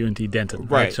within UNT Denton,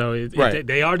 right? So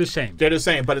they are the same. They're the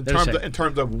same, but in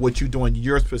terms of what you do in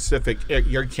your specific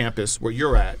your campus where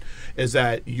you're at, is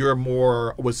that you're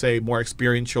more, I would say, more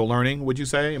experiential learning? Would you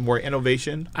say, and more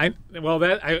innovation? I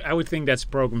would think that's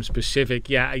program specific.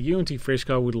 Yeah, UNT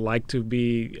Frisco would like to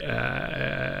be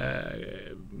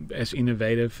as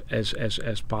innovative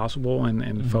as possible,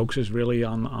 and focuses really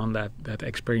on that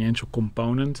experiential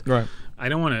component. Right. I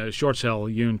don't want to short sell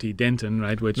UNT Denton,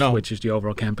 right, which is the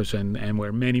overall campus, and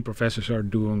where many professors are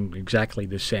doing exactly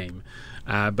the same.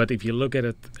 But if you look at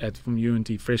it from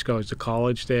UNT Frisco as the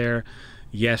college there,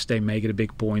 yes, they make it a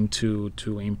big point to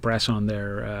impress on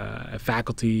their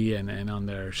faculty and on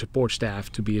their support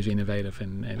staff to be as innovative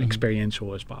and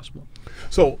experiential as possible.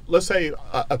 So let's say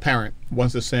a parent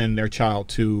wants to send their child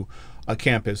to a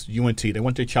campus, UNT. They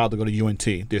want their child to go to UNT.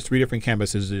 There's three different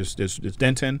campuses. There's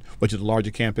Denton, which is the larger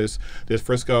campus. There's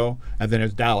Frisco, and then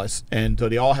there's Dallas. And so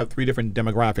they all have three different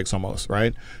demographics almost,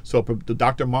 right? So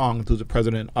Dr. Mong, who's the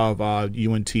president of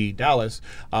UNT Dallas,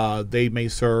 they may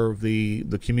serve the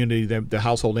community. The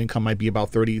household income might be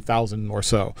about $30,000 or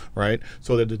so, right?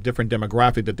 So there's a different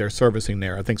demographic that they're servicing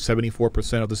there. I think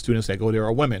 74% of the students that go there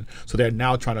are women. So they're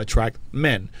now trying to attract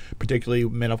men, particularly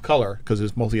men of color, because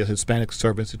it's mostly a Hispanic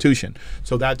served institution.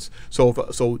 So that's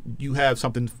so you have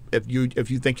something. If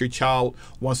you think your child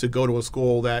wants to go to a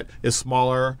school that is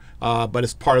smaller, but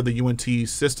it's part of the UNT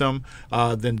system,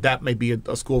 then that may be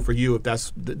a school for you if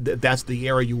that's the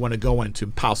area you want to go into,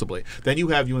 possibly. Then you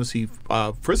have UNC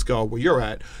Frisco, where you're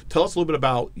at. Tell us a little bit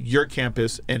about your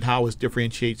campus and how it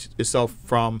differentiates itself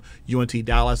from UNT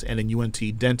Dallas and then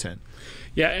UNT Denton.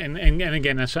 Yeah, and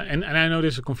again, and I know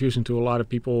this is confusing to a lot of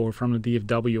people from the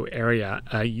DFW area.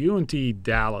 UNT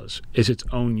Dallas is its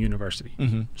own university,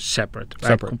 separate,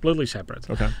 right? Completely separate.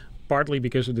 Okay. Partly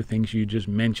because of the things you just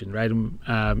mentioned, right?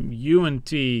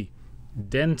 UNT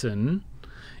Denton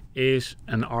is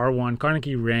an R1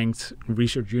 Carnegie-ranked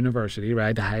research university,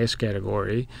 right? The highest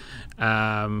category.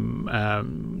 Let's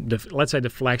say the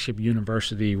flagship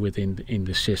university within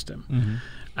the system.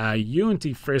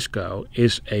 UNT Frisco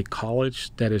is a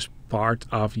college that is part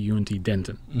of UNT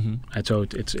Denton, and so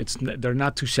they're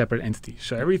not two separate entities.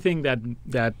 So everything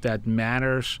that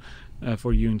matters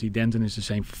for UNT Denton is the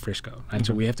same for Frisco. And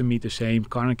so we have to meet the same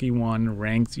Carnegie 1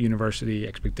 ranked university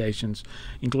expectations,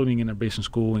 including in our business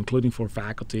school, including for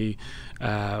faculty,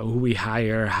 who we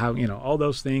hire, how, all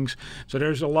those things. So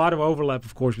there's a lot of overlap,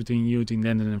 of course, between UNT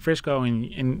Denton and Frisco,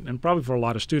 and probably for a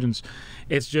lot of students,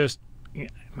 it's just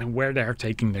where they're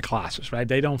taking the classes, right?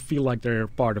 They don't feel like they're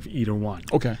part of either one.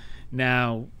 Okay.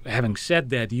 Now, having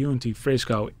said that, UNT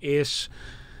Frisco is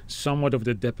somewhat of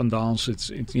the dependance. It's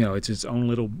its own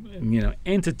little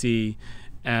entity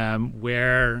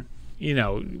where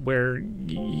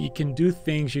you can do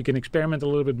things, you can experiment a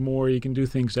little bit more, you can do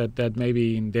things that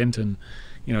maybe in Denton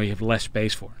you have less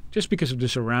space for, just because of the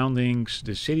surroundings,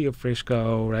 the city of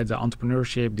Frisco, right, the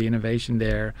entrepreneurship, the innovation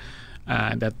there.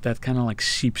 That kind of like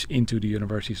seeps into the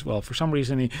university as well. For some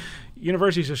reason, the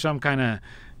universities are some kind of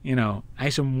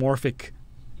isomorphic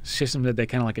system that they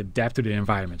kind of like adapt to the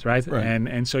environment, right?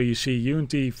 And so you see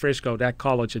UNT Frisco, that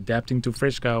college, adapting to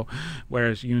Frisco,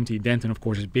 whereas UNT Denton, of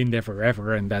course, has been there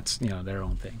forever, and that's their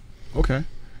own thing. Okay.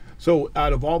 So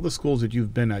out of all the schools that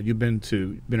you've been at, you've been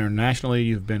internationally,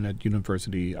 you've been at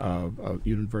University of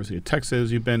Texas,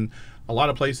 you've been a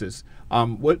lot of places.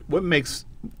 What makes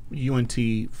UNT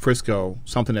Frisco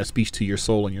something that speaks to your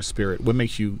soul and your spirit? What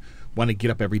makes you want to get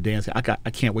up every day and say,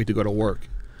 I can't wait to go to work?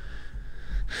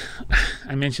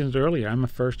 I mentioned it earlier. I'm a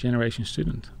first-generation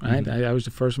student. Right? I was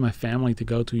the first in my family to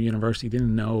go to university.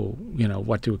 Didn't know,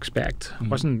 what to expect.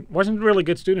 Wasn't a really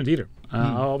good student either.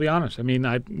 I'll be honest. I mean,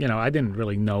 I didn't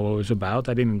really know what it was about.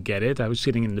 I didn't get it. I was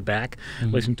sitting in the back,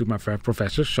 listening to my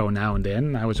professors. So now and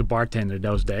then, I was a bartender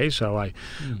those days, so I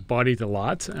partied a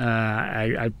lot.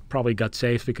 I probably got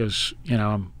saved because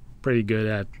I'm pretty good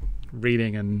at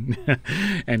reading and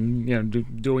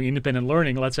doing independent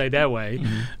learning, let's say that way,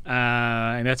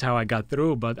 and that's how I got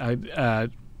through. But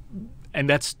and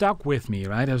that stuck with me,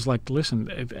 right? I was like,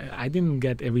 listen, I didn't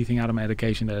get everything out of my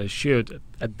education that I should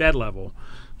at that level.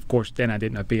 Of course, then I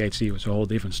did my Ph.D. It was a whole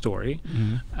different story.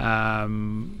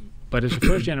 But as a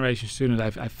first generation student,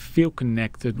 I feel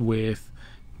connected with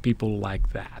people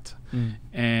like that.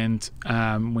 And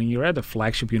when you're at a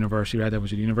flagship university, right, that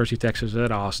was at the University of Texas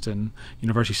at Austin,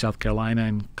 University of South Carolina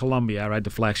and Columbia, right, the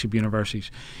flagship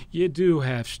universities, you do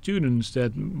have students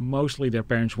that mostly their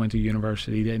parents went to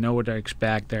university. They know what they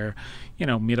expect. They're,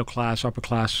 middle class, upper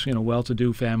class,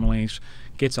 well-to-do families.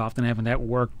 Kids often haven't had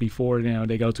work before,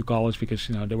 they go to college because,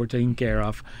 they were taken care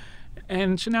of.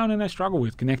 And so now and then I struggle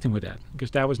with connecting with that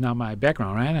because that was not my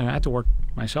background, right? I had to work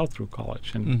myself through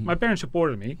college. And my parents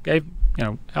supported me,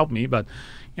 helped me, but,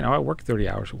 I worked 30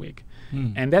 hours a week.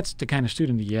 And that's the kind of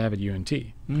student that you have at UNT.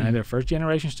 Right? They're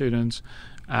first-generation students,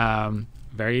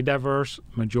 very diverse,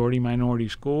 majority-minority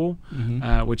school,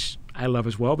 which I love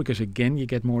as well because, again, you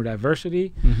get more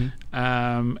diversity.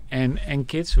 And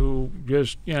kids who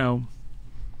just,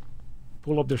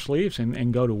 pull up their sleeves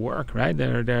and go to work, right?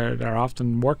 They're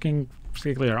often working,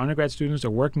 particularly our undergrad students,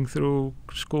 they're working through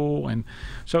school. And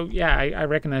so, I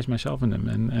recognize myself in them.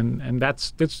 And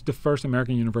that's the first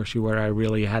American university where I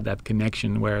really had that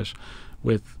connection, whereas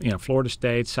with, Florida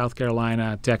State, South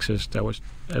Carolina, Texas, that was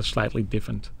a slightly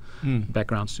different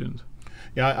background student.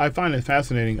 Yeah, I find it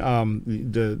fascinating,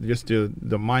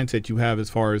 the mindset you have as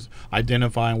far as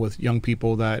identifying with young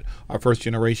people that are first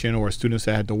generation or students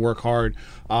that had to work hard.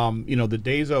 The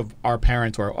days of our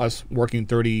parents or us working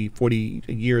 30, 40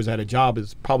 years at a job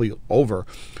is probably over.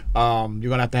 You're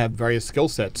going to have various skill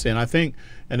sets. And I think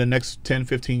in the next 10,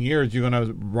 15 years, you're going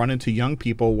to run into young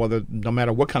people, no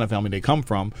matter what kind of family they come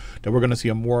from, that we're going to see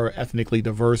a more ethnically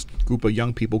diverse group of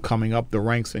young people coming up the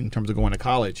ranks in terms of going to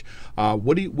college.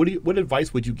 What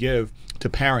advice would you give to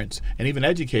parents and even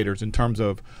educators in terms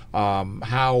of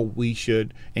how we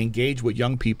should engage with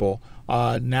young people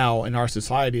now in our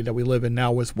society that we live in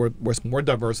now, we're more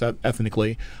diverse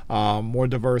ethnically, more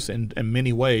diverse in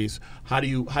many ways. How do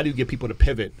you get people to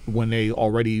pivot when they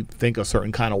already think a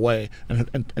certain kind of way,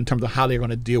 and in terms of how they're going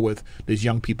to deal with these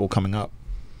young people coming up?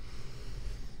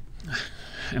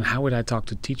 And how would I talk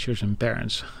to teachers and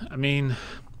parents? I mean,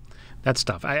 that's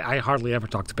tough. I hardly ever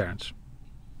talk to parents.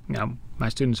 My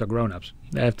students are grown-ups.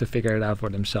 They have to figure it out for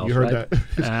themselves. You heard right?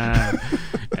 that.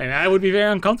 And I would be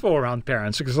very uncomfortable around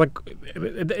parents because, like,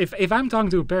 if I'm talking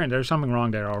to a parent, there's something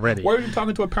wrong there already. Why are you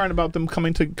talking to a parent about them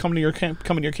coming to your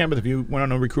campus if you went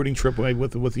on a recruiting trip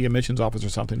with the admissions office or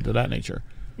something to that nature?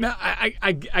 No,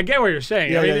 I get what you're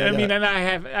saying. I mean, and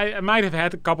I might have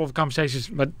had a couple of conversations,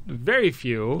 but very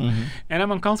few. And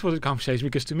I'm uncomfortable with the conversation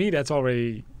because to me that's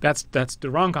the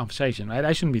wrong conversation, right?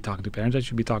 I shouldn't be talking to parents. I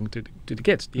should be talking to the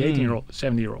kids, the 18-year-old, the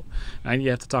 70-year-old. And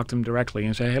you have to talk to them directly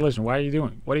and say, hey, listen, what are you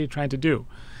doing? What are you trying to do?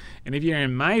 And if you're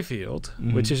in my field,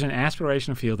 which is an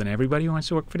aspirational field, and everybody wants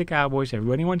to work for the Cowboys,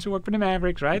 everybody wants to work for the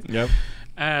Mavericks, right? Yep.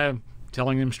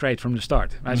 Telling them straight from the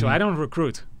start. Right? So I don't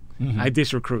recruit. I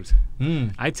disrecruit.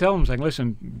 I tell them, like,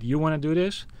 listen, do you want to do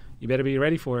this? You better be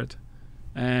ready for it.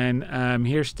 And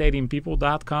here's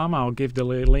stadiumpeople.com. I'll give the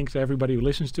link to everybody who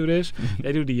listens to this.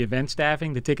 They do the event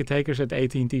staffing, the ticket takers at the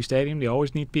AT&T Stadium. They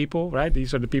always need people, right?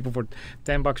 These are the people for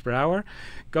 $10 per hour.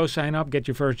 Go sign up, get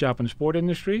your first job in the sport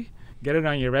industry. Get it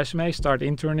on your resume, start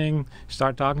interning,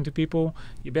 start talking to people.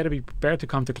 You better be prepared to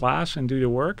come to class and do the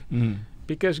work.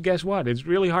 Because guess what? It's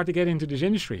really hard to get into this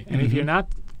industry. And if you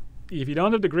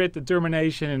don't have the grit,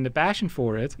 determination, and the passion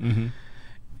for it,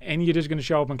 and you're just going to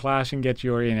show up in class and get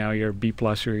your B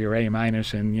plus or your A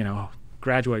minus and,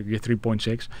 graduate with your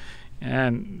 3.6,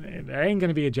 and there ain't going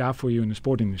to be a job for you in the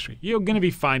sport industry. You're going to be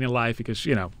fine in life because,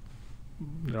 there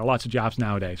are lots of jobs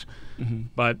nowadays.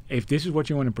 But if this is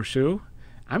what you want to pursue,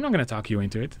 I'm not going to talk you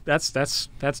into it. That's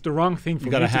the wrong thing for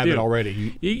me to do. You got to have it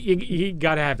already. You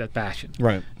got to have that passion.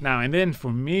 Right. Now, and then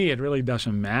for me, it really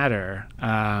doesn't matter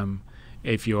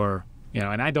if you're,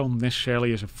 and I don't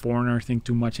necessarily as a foreigner think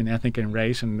too much in ethnic and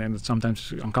race, and then it's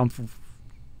sometimes uncomfortable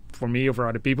for me or for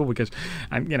other people because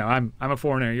I'm a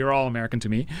foreigner. You're all American to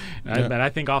me. But I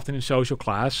think often in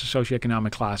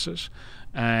socioeconomic classes,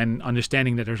 and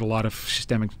understanding that there's a lot of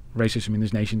systemic racism in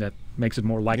this nation that makes it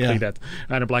more likely that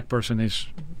a black person is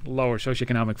lower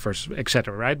socioeconomic first,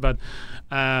 etc. Right? But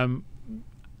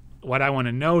what I want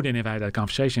to know then, if I have that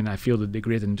conversation, I feel that the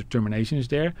grit and determination is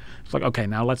there. It's like, okay,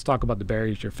 now let's talk about the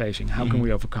barriers you're facing. How can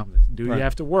we overcome this? Do you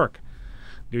have to work?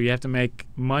 Do you have to make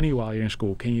money while you're in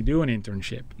school? Can you do an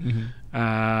internship?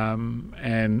 And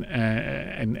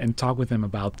talk with them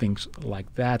about things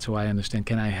like that, so I understand,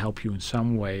 can I help you in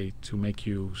some way to make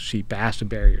you see past the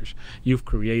barriers you've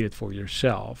created for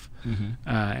yourself?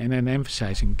 And then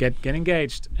emphasizing, get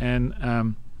engaged.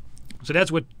 And so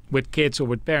that's with kids or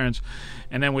with parents.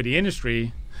 And then with the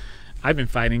industry, I've been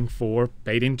fighting for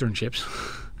paid internships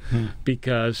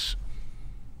because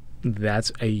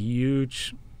that's a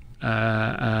huge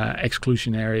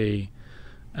exclusionary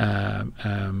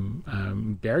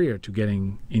barrier to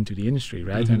getting into the industry,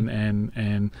 right?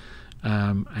 And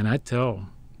I tell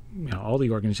all the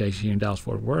organizations here in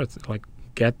Dallas-Fort Worth, like,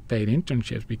 get paid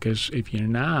internships, because if you're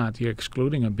not, you're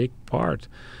excluding a big part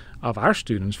of our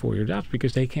students for your jobs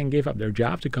because they can't give up their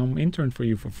job to come intern for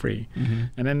you for free.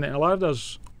 And then a lot of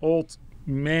those old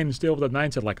men still have that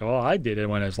mindset, like, oh, I did it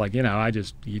when it's like, you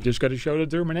just got to show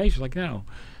determination. Like, no.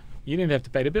 You didn't have to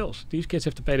pay the bills. These kids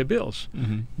have to pay the bills.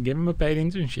 Give them a paid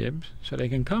internship so they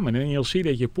can come. And then you'll see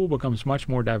that your pool becomes much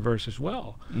more diverse as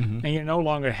well. And you no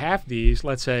longer have these,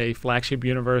 let's say, flagship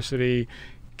university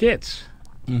kids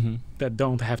that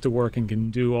don't have to work and can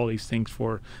do all these things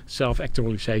for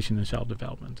self-actualization and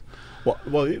self-development. Well,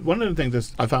 one of the things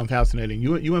that I found fascinating,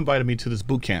 you invited me to this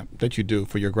boot camp that you do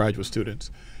for your graduate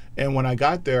students. And when I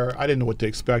got there, I didn't know what to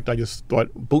expect. I just thought,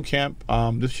 boot camp,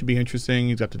 this should be interesting.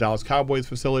 He's at the Dallas Cowboys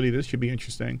facility. This should be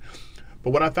interesting. But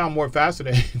what I found more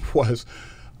fascinating was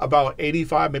about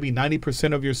 85, maybe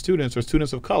 90% of your students are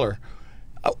students of color.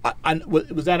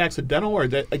 Was that accidental, or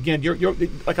that, again, you're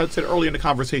like I said earlier in the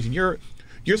conversation, your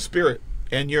spirit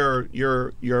and your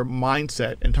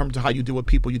mindset in terms of how you deal with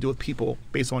people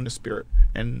based on the spirit,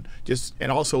 and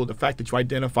also the fact that you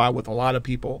identify with a lot of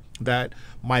people that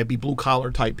might be blue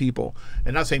collar type people.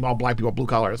 And not saying all black people are blue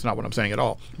collar, that's not what I'm saying at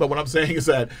all. But what I'm saying is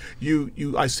that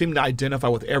I seem to identify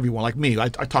with everyone. Like me, I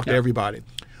talk to everybody.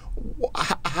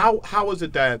 How is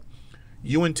it that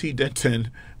UNT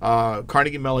Denton,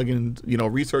 Carnegie Mellon,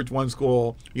 Research One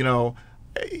School,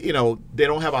 they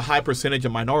don't have a high percentage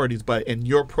of minorities, but in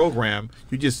your program,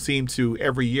 you just seem to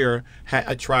every year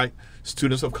attract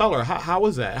students of color. How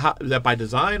is that? Is that by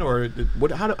design, or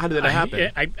how did that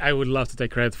happen? I would love to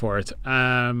take credit for it, but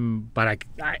I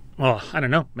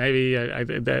don't know. Maybe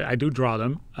I do draw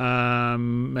them.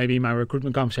 Maybe my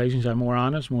recruitment conversations are more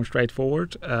honest, more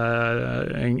straightforward,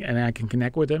 and I can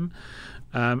connect with them.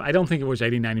 I don't think it was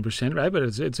 80-90%, right?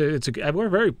 But we're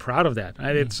very proud of that.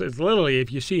 Right? It's literally, if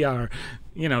you see our,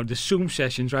 the Zoom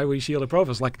sessions, right, where you see all the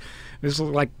profiles, like this is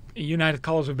like United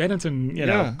Colors of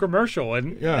Benetton, commercial,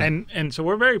 and so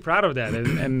we're very proud of that,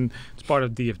 and it's part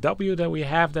of DFW that we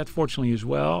have that, fortunately, as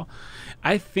well.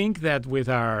 I think that with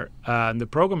our the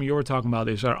program you were talking about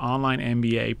is our online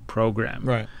MBA program,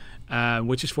 right?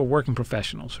 which is for working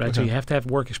professionals, right? Okay. So you have to have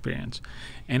work experience.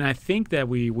 And I think that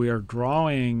we are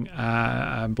drawing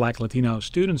Black Latino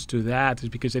students to that is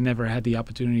because they never had the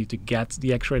opportunity to get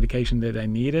the extra education that they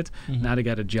needed. Now they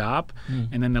got a job.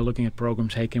 And then they're looking at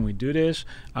programs, hey, can we do this?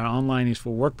 Our online is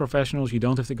for work professionals. You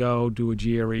don't have to go do a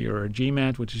GRE or a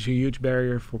GMAT, which is a huge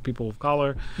barrier for people of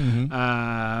color.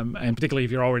 And particularly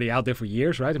if you're already out there for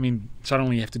years, right? I mean,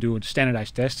 suddenly you have to do a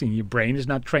standardized test and your brain is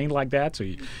not trained like that. So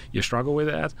you struggle with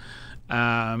that.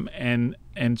 And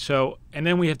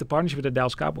then we have the partnership with the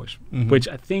Dallas Cowboys, which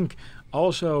I think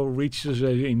also reaches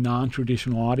a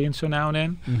non-traditional audience so now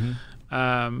and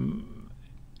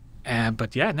then.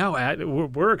 But yeah, no,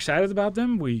 we're excited about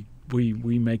them. We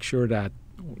make sure that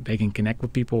they can connect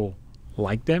with people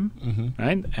like them,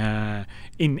 right?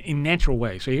 In natural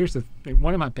ways. So here's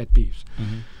one of my pet peeves: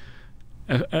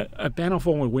 a panel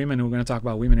full with women who are going to talk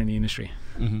about women in the industry,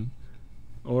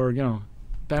 or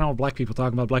panel of black people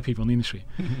talking about black people in the industry.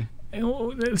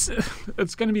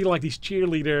 It's going to be like these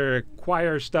cheerleader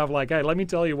choir stuff, like, hey, let me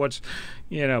tell you what's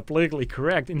politically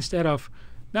correct, instead of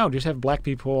no, just have black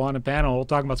people on a panel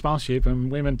talking about sponsorship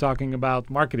and women talking about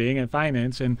marketing and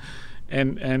finance and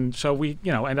so we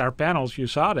and our panels, you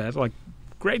saw that, like,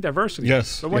 great diversity.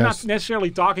 Yes. But we're not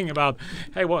necessarily talking about,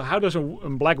 hey, well, how does a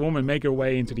black woman make her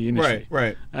way into the industry?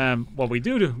 Right. What we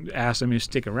do ask them is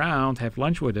stick around, have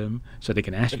lunch with them, so they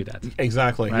can ask you that.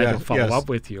 Exactly. Right? Yes. They'll follow up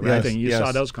with you, right? Yes. And you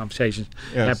saw those conversations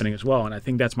happening as well, and I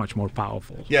think that's much more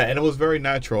powerful. Yeah, and it was very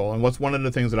natural. And what's one of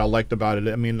the things that I liked about it,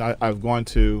 I mean,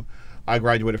 I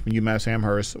graduated from UMass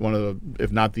Amherst, one of the,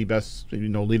 if not the best,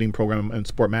 leading program in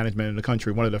sport management in the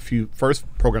country, one of the few first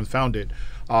programs founded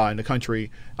in the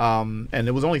country, and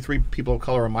there was only 3 people of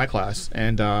color in my class,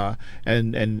 and Ohio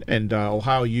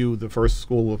U, the first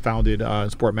school founded in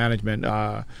sport management.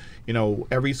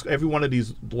 Every one of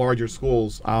these larger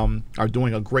schools are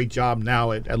doing a great job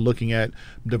now at looking at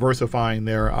diversifying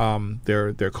their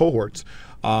cohorts.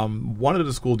 One of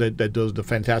the schools that does the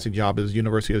fantastic job is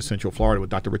University of Central Florida with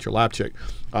Dr. Richard Lapchick.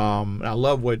 And I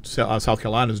love what South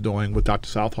Carolina is doing with Dr.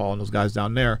 Southall and those guys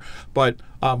down there. But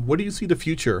what do you see the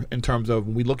future in terms of,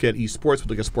 when we look at esports, we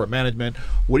look at sport management,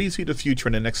 what do you see the future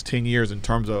in the next 10 years in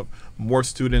terms of more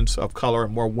students of color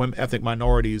and more women, ethnic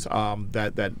minorities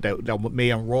that may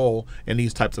enroll in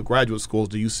these types of graduate schools?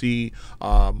 Do you see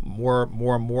more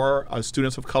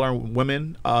students of color and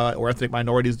women or ethnic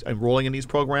minorities enrolling in these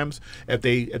programs if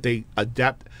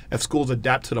schools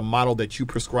adapt to the model that you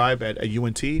prescribe at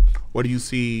UNT, or do you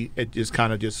see it just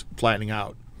kind of just flattening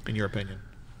out, in your opinion?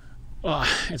 Well,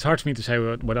 it's hard for me to say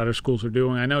what other schools are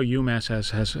doing. I know UMass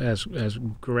has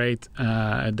great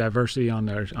diversity on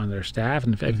their staff,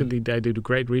 and the fact that they do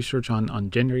great research on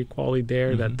gender equality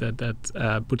there,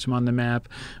 that puts them on the map.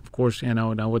 Of course, now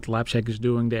what LabSec is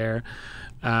doing there.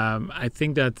 I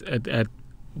think that at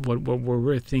what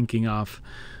we're thinking of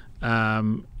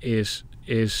is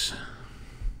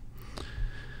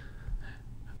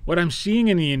what I'm seeing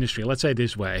in the industry. Let's say it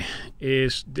this way: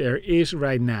 is there is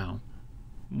right now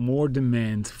more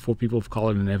demand for people of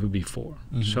color than ever before.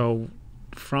 So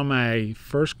from a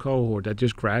first cohort that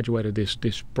just graduated this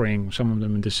spring, some of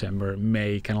them in December,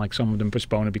 May, kind of like some of them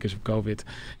postponed it because of COVID,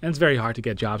 and it's very hard to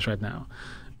get jobs right now.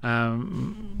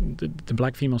 The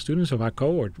black female students of our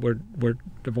cohort were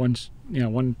the ones,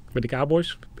 one with the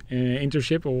Cowboys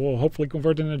internship, or will hopefully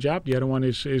convert into a job. The other one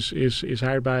is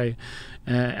hired by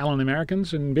Allen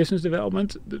Americans in business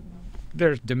development.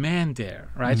 There's demand there,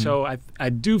 right? So I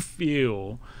do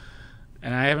feel,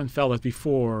 and I haven't felt it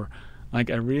before, like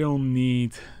a real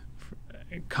need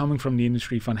coming from the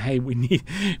industry from, hey, we need,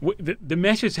 the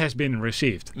message has been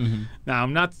received. Now,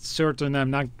 I'm not certain,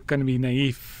 I'm not going to be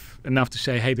naive enough to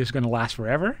say, hey, this is going to last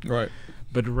forever. Right.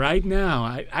 But right now,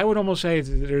 I would almost say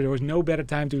there was no better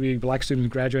time to be a black student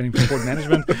graduating from sport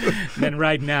management than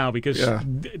right now, because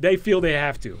they feel they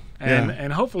have to,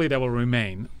 and hopefully that will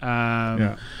remain.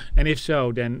 And if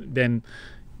so, then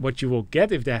what you will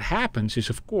get if that happens is,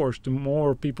 of course, the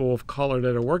more people of color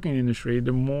that are working in the industry,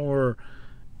 the more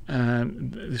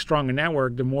the stronger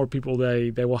network, the more people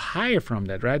they will hire from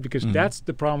that, right? Because that's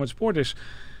the problem with sport, is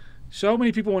so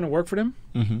many people want to work for them.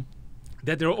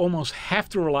 That they almost have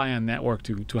to rely on network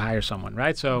to hire someone,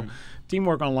 right? So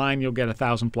Teamwork Online, you'll get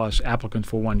 1,000+ applicants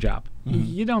for one job.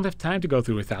 You don't have time to go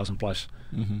through 1,000+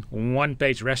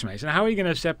 one-page resumes. And how are you going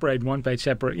to separate one-page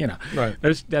separate, Right.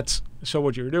 That's so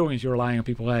what you're doing is you're relying on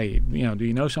people, hey, do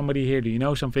you know somebody here? Do you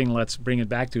know something? Let's bring it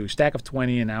back to a stack of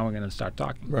 20, and now we're going to start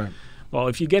talking. Right. Well,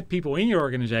 if you get people in your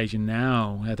organization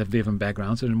now that have different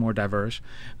backgrounds and are more diverse,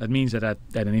 that means that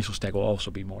initial stack will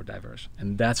also be more diverse.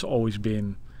 And that's always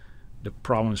been the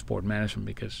problem in sport management,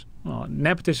 because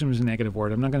nepotism is a negative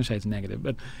word. I'm not going to say it's negative,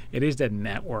 but it is that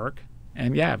network.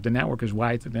 And yeah, if the network is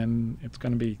white, then it's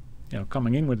going to be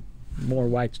coming in with more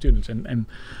white students, and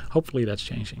hopefully that's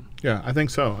changing. Yeah, I think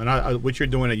so. And what you're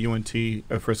doing at UNT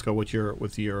Frisco with your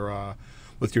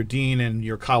dean and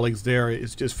your colleagues there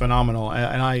is just phenomenal.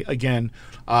 And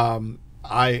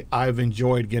I've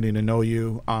enjoyed getting to know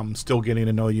you. I'm still getting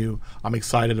to know you. I'm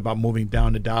excited about moving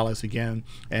down to Dallas again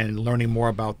and learning more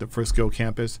about the Frisco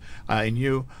campus and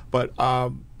you. But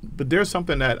there's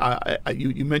something that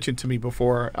you mentioned to me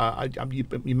before.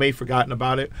 You may have forgotten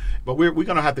about it, but we're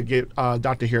going to have to get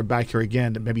Dr. Heere back here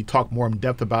again to maybe talk more in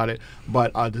depth about it.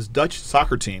 But this Dutch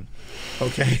soccer team,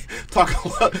 okay,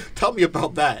 tell me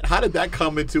about that. How did that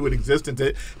come into an existence?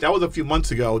 That was a few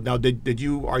months ago. Now, did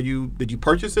you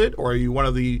purchase it, or are you one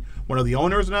of the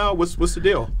owners now? What's the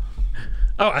deal?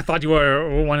 Oh, I thought you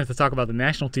wanted to talk about the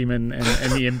national team and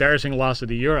the embarrassing loss of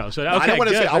the Euro. So okay, I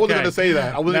wasn't going to say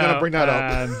that. I wasn't going to bring that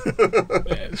up.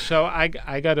 So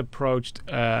I got approached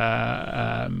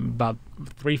about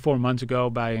 3-4 months ago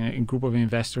by a group of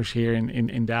investors here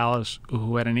in Dallas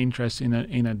who had an interest in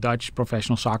a Dutch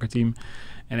professional soccer team,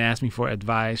 and asked me for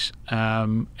advice.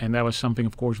 And that was something,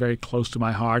 of course, very close to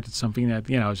my heart. It's something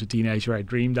that as a teenager I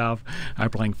dreamed of.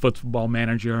 Playing Football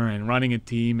Manager and running a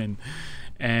team and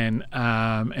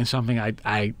something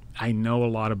I know a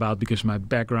lot about because of my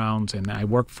background, and I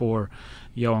worked for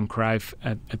Johan Cruyff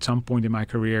at some point in my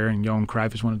career, and Johan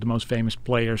Cruyff is one of the most famous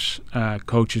players,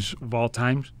 coaches of all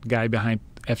time, the guy behind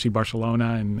FC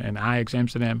Barcelona and Ajax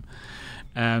Amsterdam.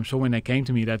 So when they came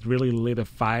to me, that really lit a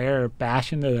fire, a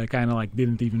passion that I kind of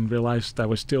didn't even realize that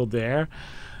was still there.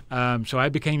 So I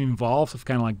became involved of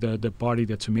kind of the party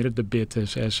that submitted the bid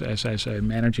as a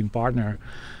managing partner.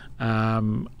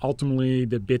 Ultimately,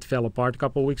 the bid fell apart a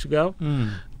couple of weeks ago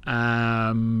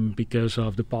because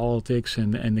of the politics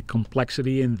and the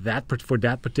complexity in for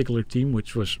that particular team,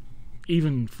 which was,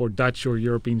 even for Dutch or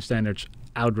European standards,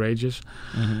 outrageous.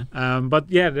 But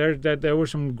yeah, there were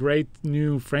some great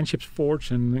new friendships forged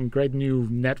and great new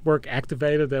network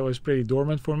activated that was pretty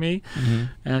dormant for me.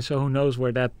 And so who knows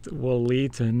where that will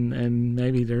lead, and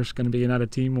maybe there's going to be another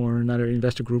team or another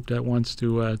investor group that wants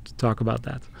to talk about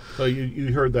that. So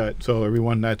you heard that. So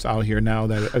everyone that's out here now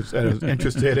that is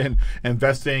interested in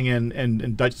investing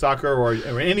in Dutch soccer or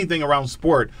anything around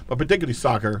sport, but particularly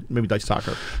soccer, maybe Dutch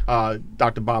soccer,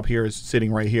 Dr. Bob Heere is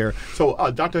sitting right here. So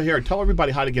Dr. Heere, tell everybody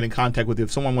how to get in contact with you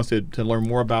if someone wants to learn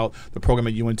more about the program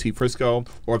at UNT Frisco,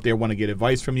 or if they want to get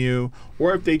advice from you,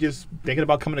 or if they just thinking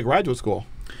about coming to graduate school.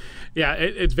 Yeah,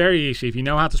 it's very easy. If you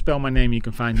know how to spell my name, you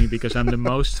can find me because I'm the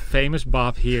most famous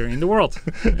Bob Heere in the world.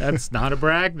 That's not a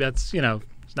brag. That's,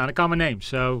 it's not a common name.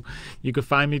 So you can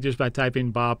find me just by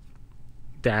typing Bob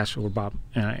or Bob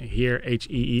Heere,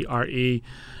 Heere.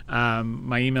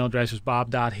 My email address is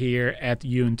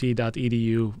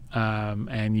bob.heere@unt.edu,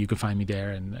 and you can find me there.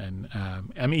 And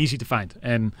I'm easy to find.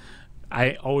 And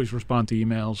I always respond to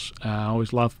emails. I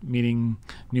always love meeting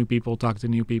new people, talking to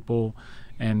new people.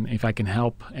 And if I can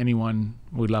help anyone,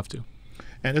 we'd love to.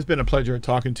 And it's been a pleasure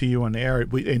talking to you on the air.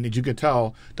 And as you can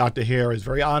tell, Dr. Heere is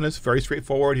very honest, very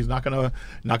straightforward. He's not gonna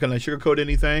sugarcoat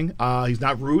anything. He's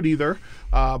not rude either.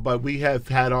 But we have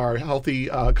had our healthy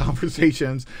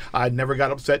conversations. I never got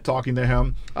upset talking to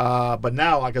him. But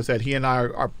now, like I said, he and I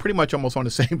are pretty much almost on the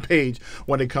same page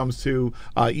when it comes to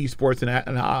esports and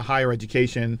higher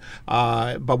education.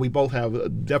 But we both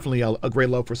have definitely a great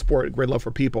love for sport, a great love for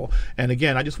people. And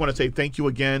again, I just want to say thank you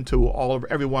again to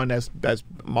everyone that's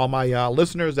all my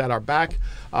listeners that are back.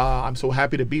 I'm so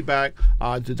happy to be back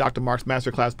to Dr. Mark's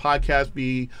Masterclass podcast.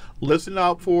 Be listening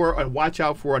out for and watch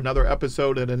out for another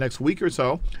episode in the next week or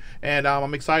so. And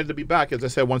I'm excited to be back, as I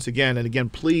said once again. And again,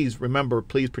 please remember,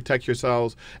 please protect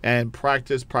yourselves and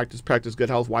practice good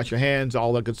health. Wash your hands,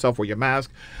 all that good stuff. Wear your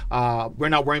mask. We're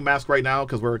not wearing masks right now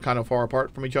because we're kind of far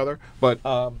apart from each other. But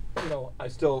I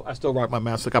still rock my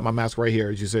mask. I got my mask right here,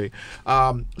 as you see.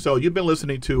 So you've been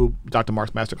listening to Dr.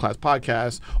 Mark's Masterclass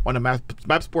podcast on the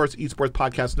Map Sports Esports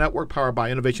Podcast Network, powered by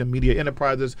Innovation Media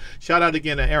Enterprises. Shout out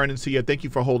again to Aaron and Sia. Thank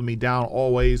you for holding me down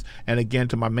always. And again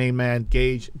to my main man,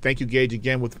 Gage. Thank you, Gage,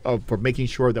 again for making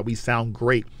sure that we sound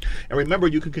great. And remember,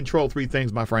 you can control 3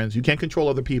 things, my friends. You can't control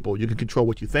other people. You can control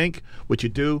what you think, what you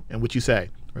do, and what you say.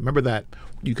 Remember that.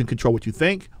 You can control what you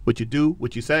think, what you do,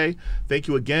 what you say. Thank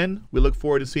you again. We look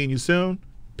forward to seeing you soon.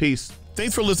 Peace.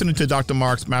 Thanks for listening to Dr.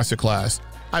 Mark's Masterclass.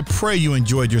 I pray you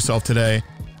enjoyed yourself today.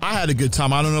 I had a good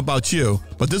time. I don't know about you,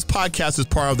 but this podcast is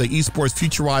part of the Esports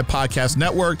Future Ride Podcast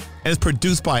Network and is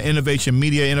produced by Innovation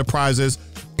Media Enterprises.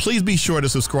 Please be sure to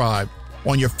subscribe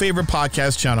on your favorite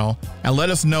podcast channel and let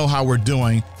us know how we're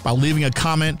doing by leaving a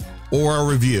comment or a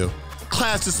review.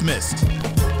 Class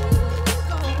dismissed.